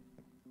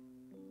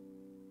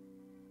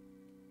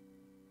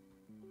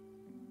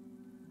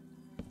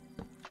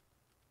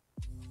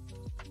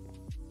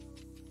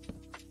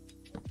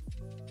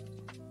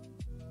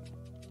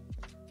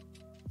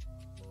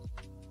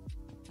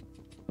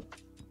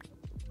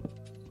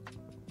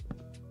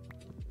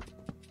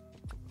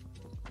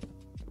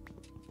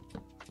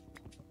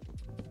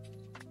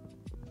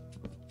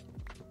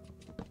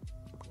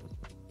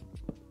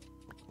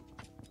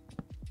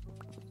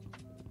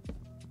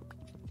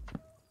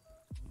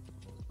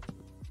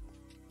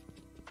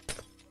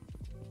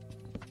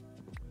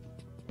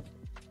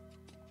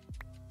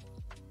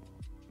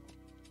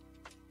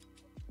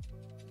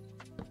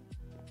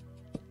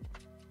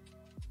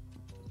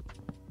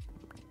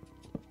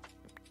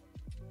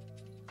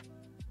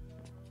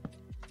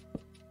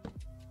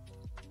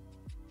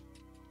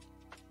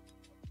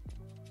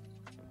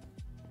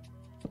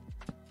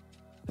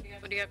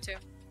 What are you up to?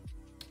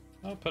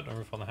 I'll put a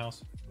roof on the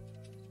house.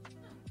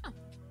 Oh.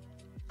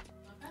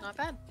 Not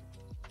bad.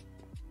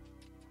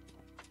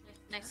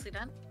 Nicely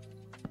done.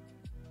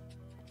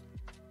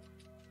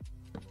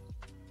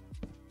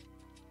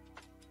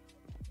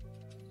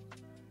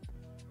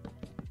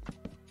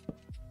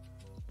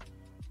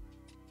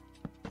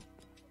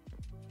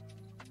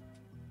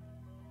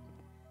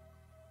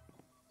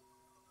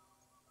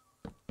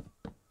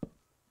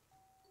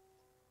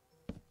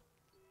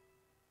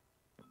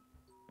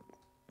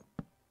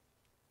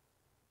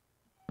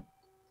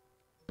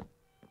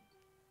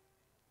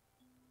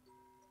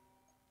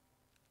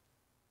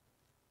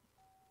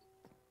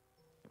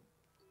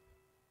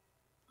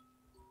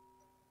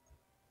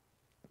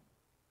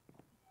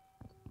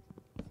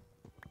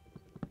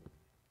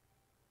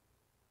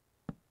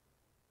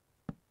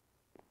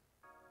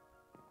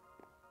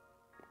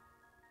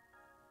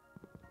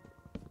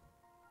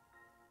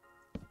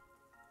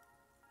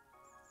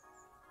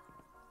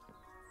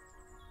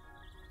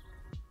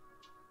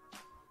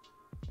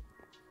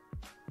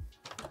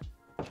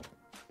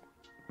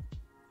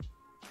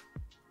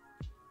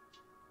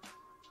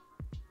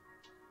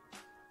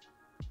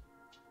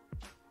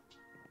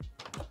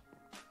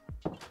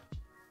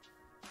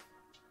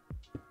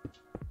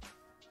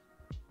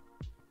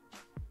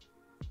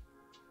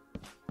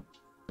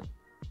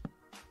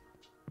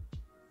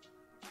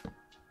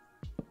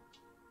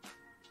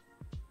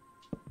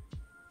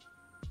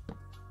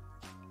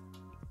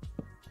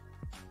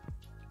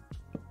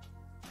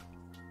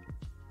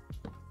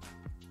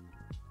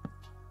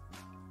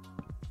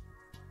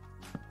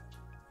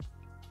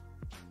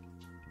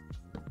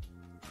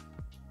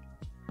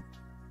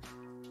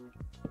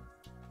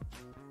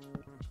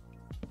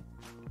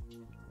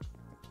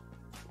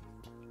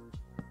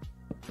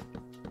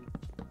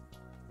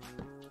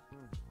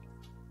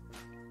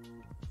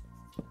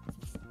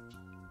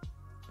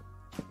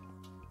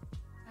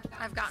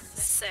 I've gotten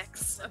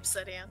 6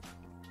 obsidian.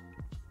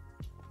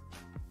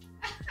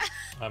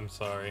 I'm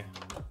sorry.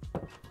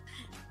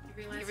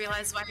 You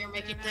realize why you're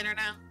making dinner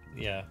now?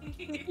 Yeah.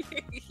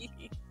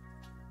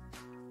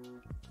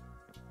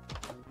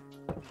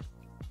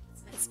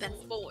 It's been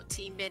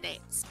 40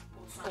 minutes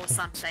or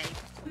something.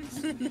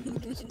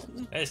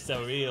 That's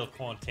the real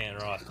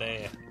content right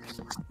there.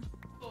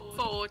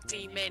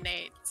 40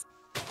 minutes.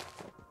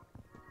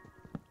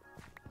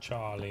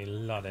 Charlie,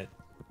 love it.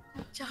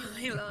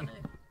 Charlie loved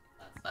it.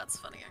 That's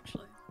funny,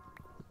 actually.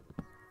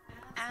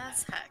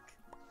 As heck.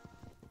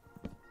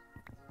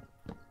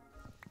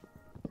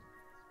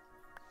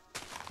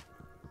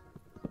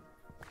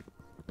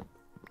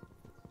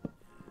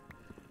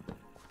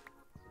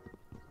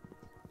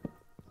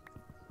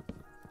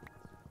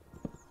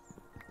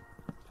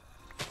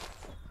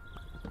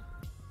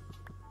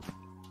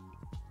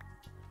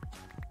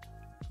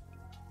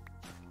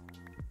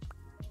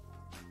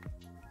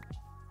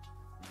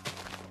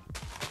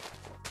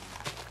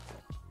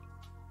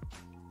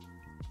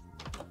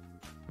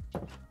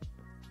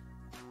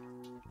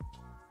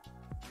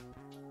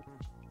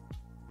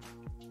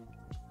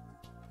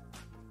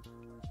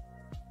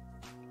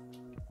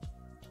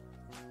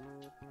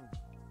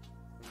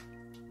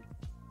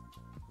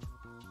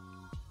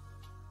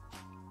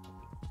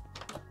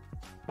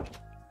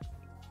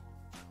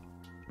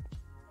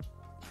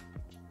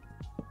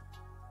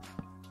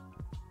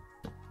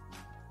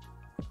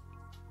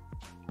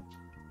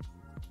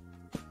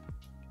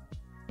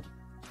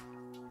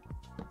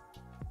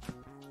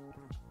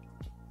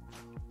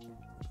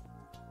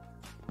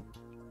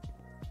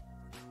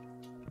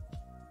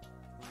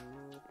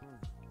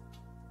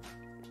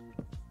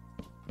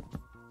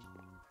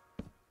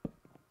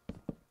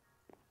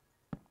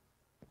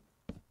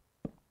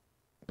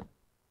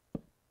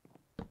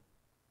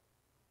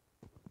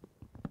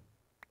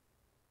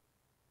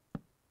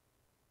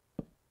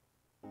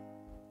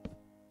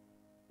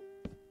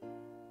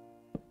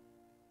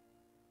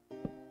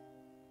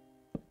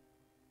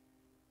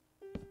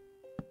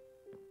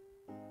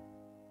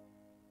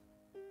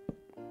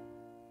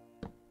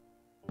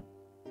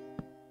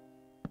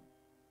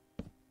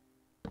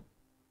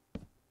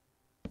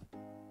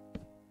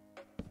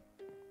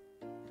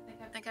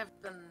 think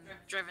I've been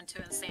driven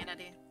to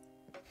insanity.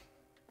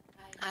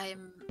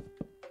 I'm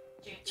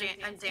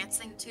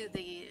dancing to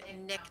the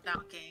nick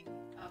knocking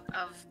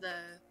of the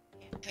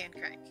hand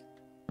crank.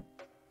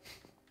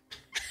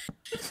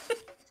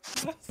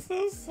 I'm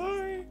so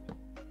sorry.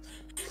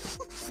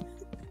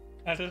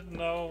 I didn't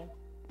know.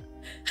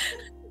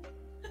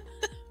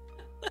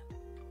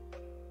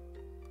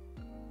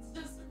 It's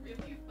just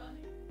really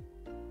funny.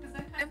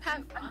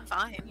 I'm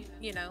fine,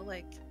 you know,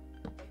 like,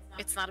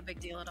 it's not a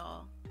big deal at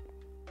all.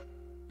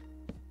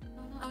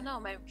 Oh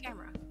no, my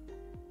camera.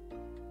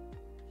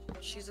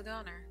 She's a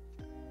goner.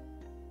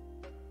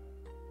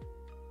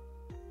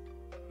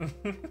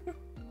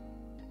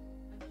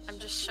 I'm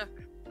just shook.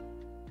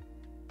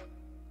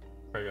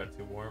 Probably got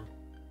too warm.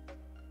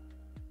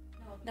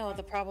 No,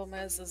 the problem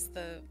is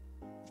the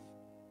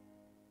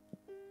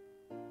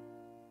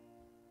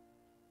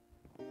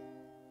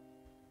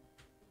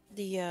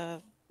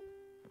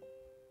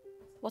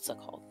what's it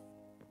called?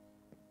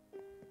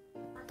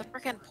 The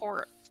frickin'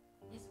 port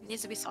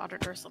needs to be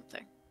soldered or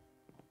something.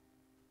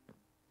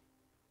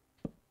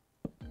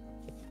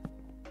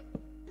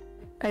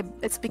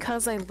 It's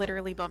because I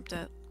literally bumped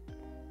it.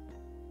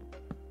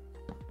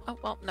 Oh,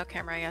 well, no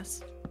camera, I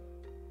guess.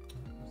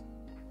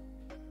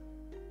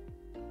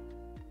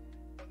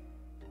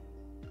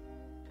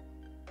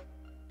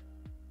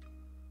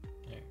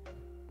 Yeah.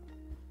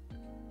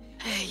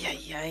 Ay,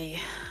 ay,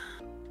 ay.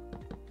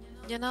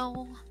 You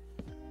know,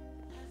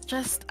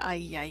 just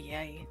ay, ay,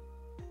 ay.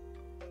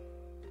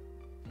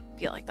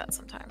 Feel like that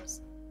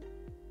sometimes.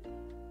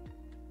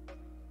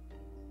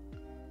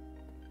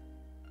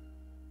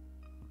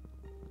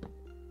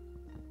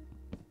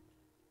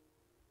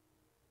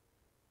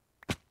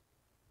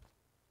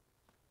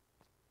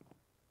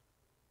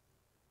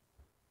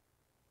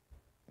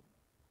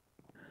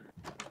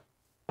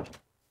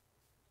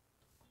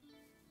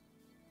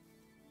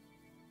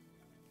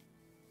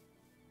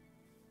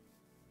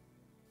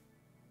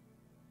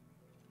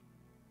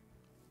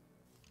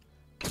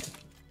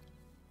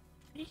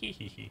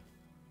 Hehehe.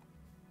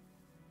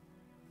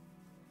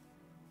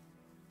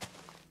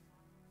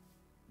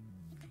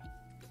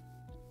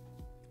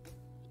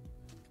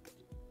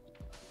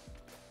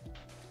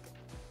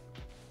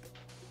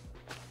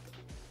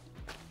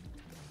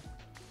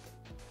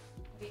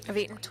 I've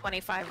eaten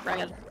 25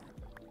 bread.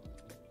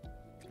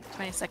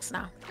 26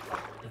 now.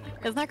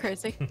 Isn't that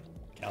crazy?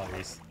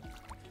 Calories.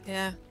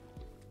 Yeah.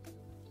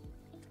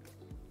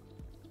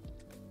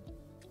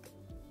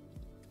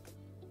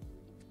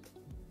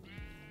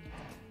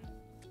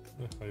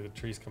 Looks like the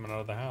tree's coming out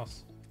of the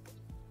house.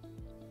 Oh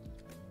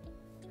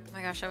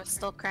my gosh, I was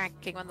still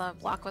cranking when the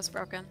block was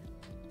broken.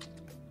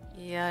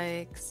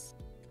 Yikes.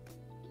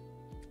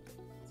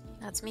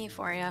 That's me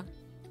for you.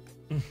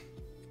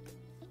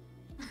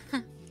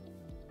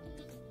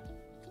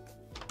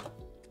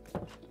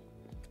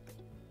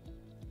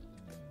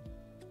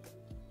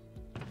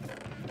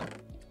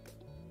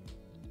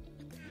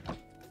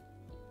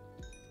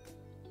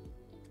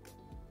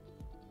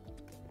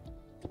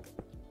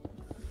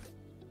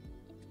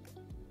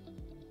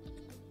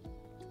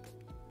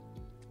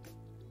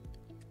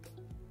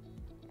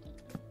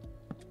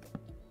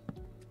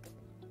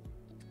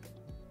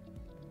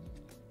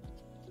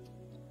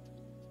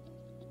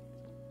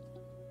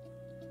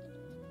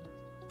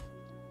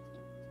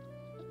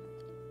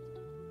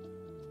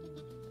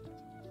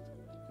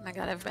 Oh my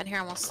god, I've been here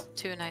almost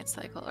 2 night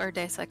cycle or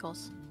day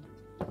cycles.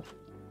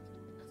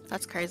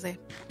 That's crazy.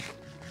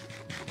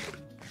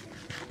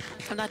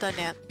 I'm not done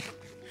yet.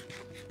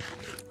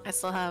 I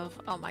still have,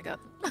 oh my god,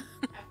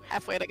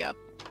 halfway to go.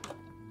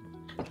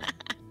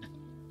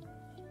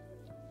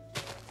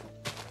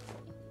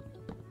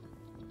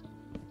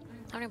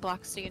 How many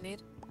blocks do you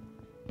need?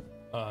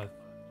 Uh,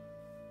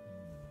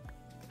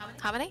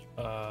 How many?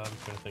 I'm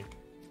trying to think.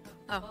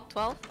 Oh,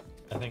 12?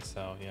 I think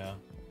so, yeah.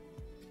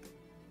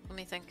 Let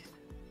me think.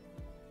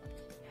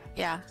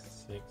 Yeah,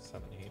 6,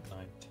 7, 8,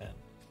 9, 10.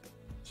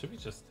 Should be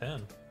just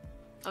 10.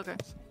 okay.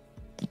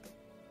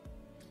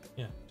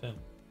 Yeah, 10.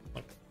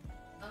 Like,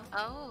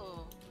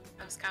 Oh,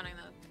 I was counting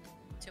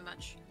that too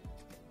much.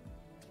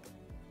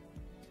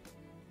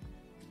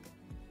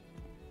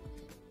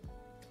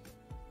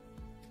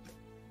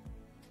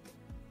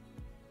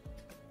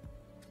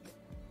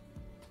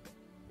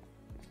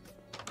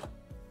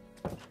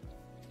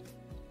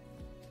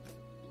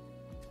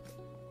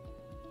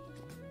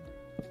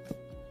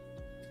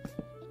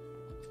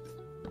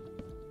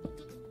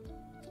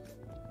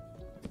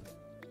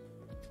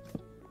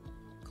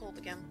 Cold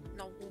again.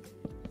 No.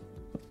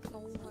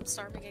 No, I'm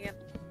starving again.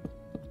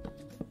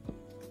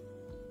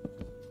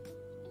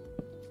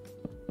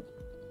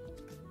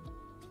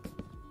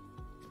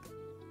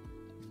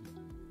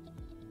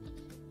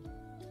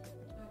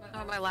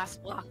 Oh, my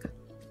last block.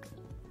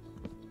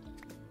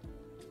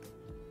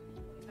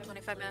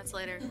 25 minutes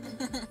later.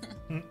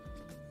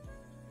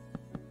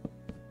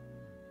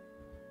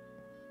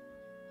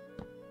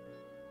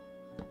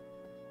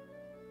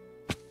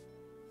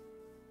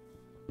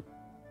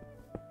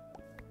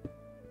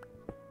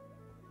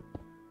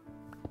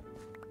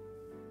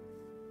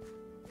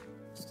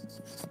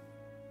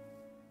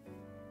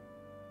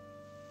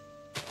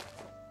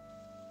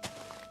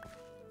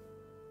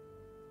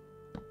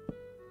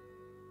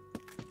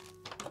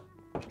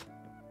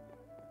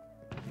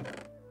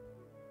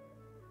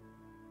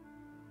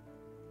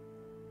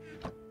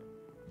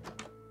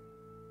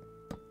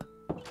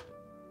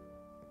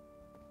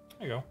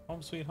 go.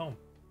 Home sweet home.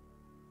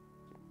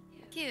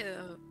 Cute.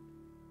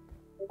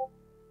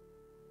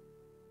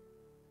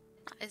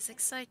 That is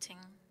exciting.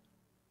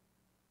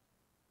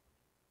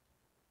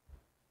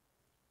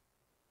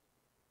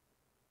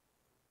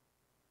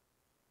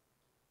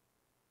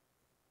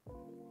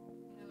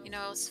 You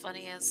know what's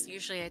funny is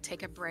usually I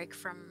take a break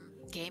from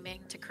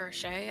gaming to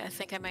crochet. I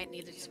think I might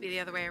need it to be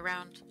the other way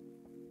around.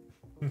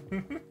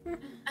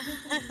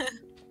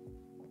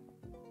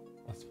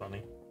 That's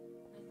funny.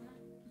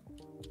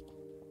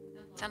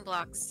 10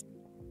 blocks.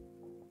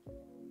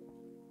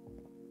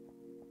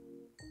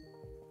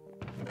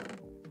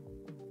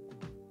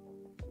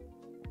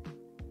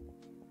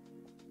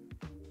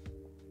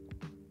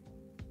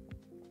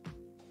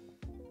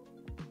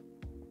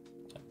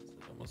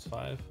 Almost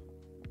 5.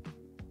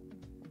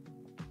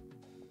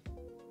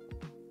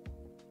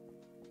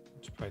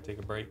 Should probably take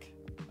a break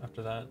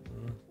after that.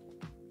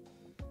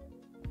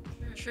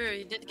 True,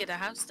 you did get a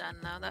house done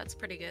though. That's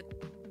pretty good.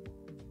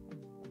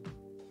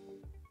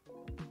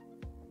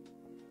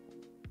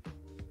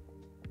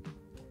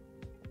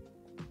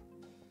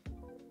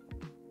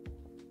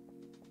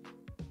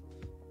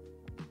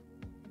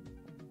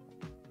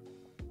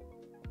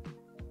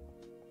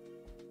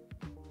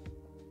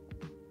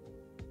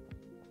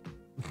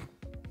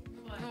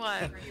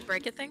 What? Are you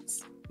breaking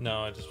things?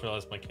 No, I just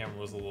realized my camera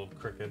was a little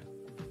crooked.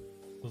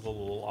 It was a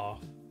little off.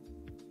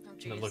 Oh, And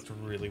jeez. it looked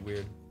really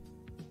weird.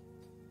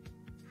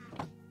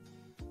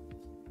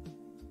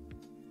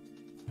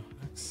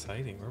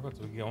 Exciting. We're about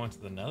to go into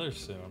the nether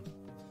soon.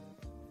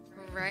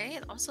 Right?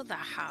 Also the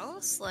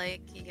house?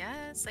 Like,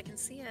 yes, I can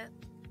see it.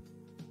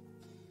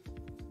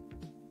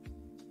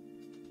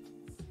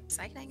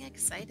 Exciting,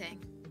 exciting.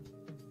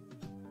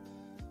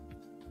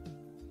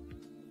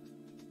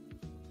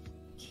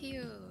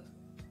 Cute.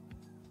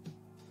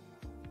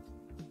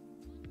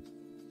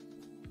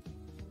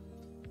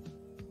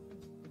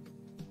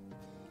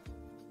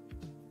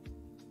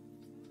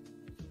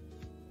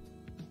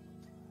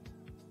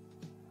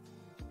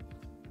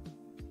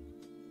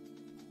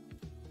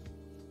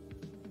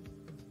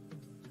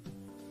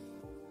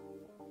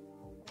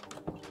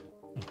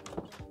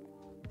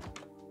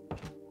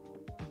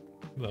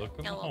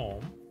 Welcome Hello.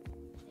 home.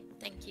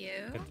 Thank you.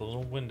 Got the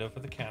little window for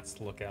the cats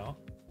to look out.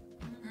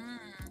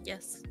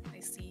 Yes,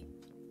 I see.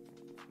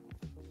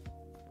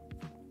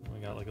 We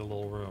got like a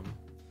little room.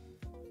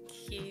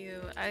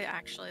 Cute. I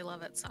actually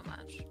love it so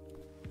much.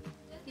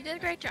 You did a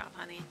great job,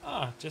 honey.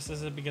 Ah, just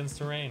as it begins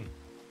to rain.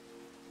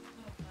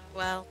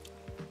 Well,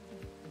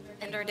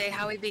 end our day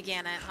how we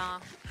began it, huh?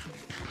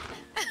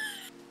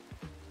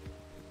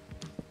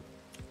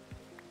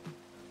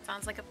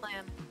 Sounds like a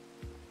plan.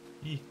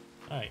 Yee.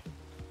 Alright.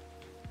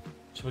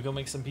 Should we go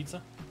make some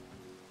pizza?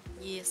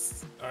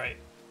 Yes. Alright.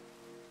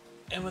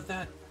 And with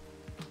that,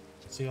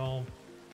 see y'all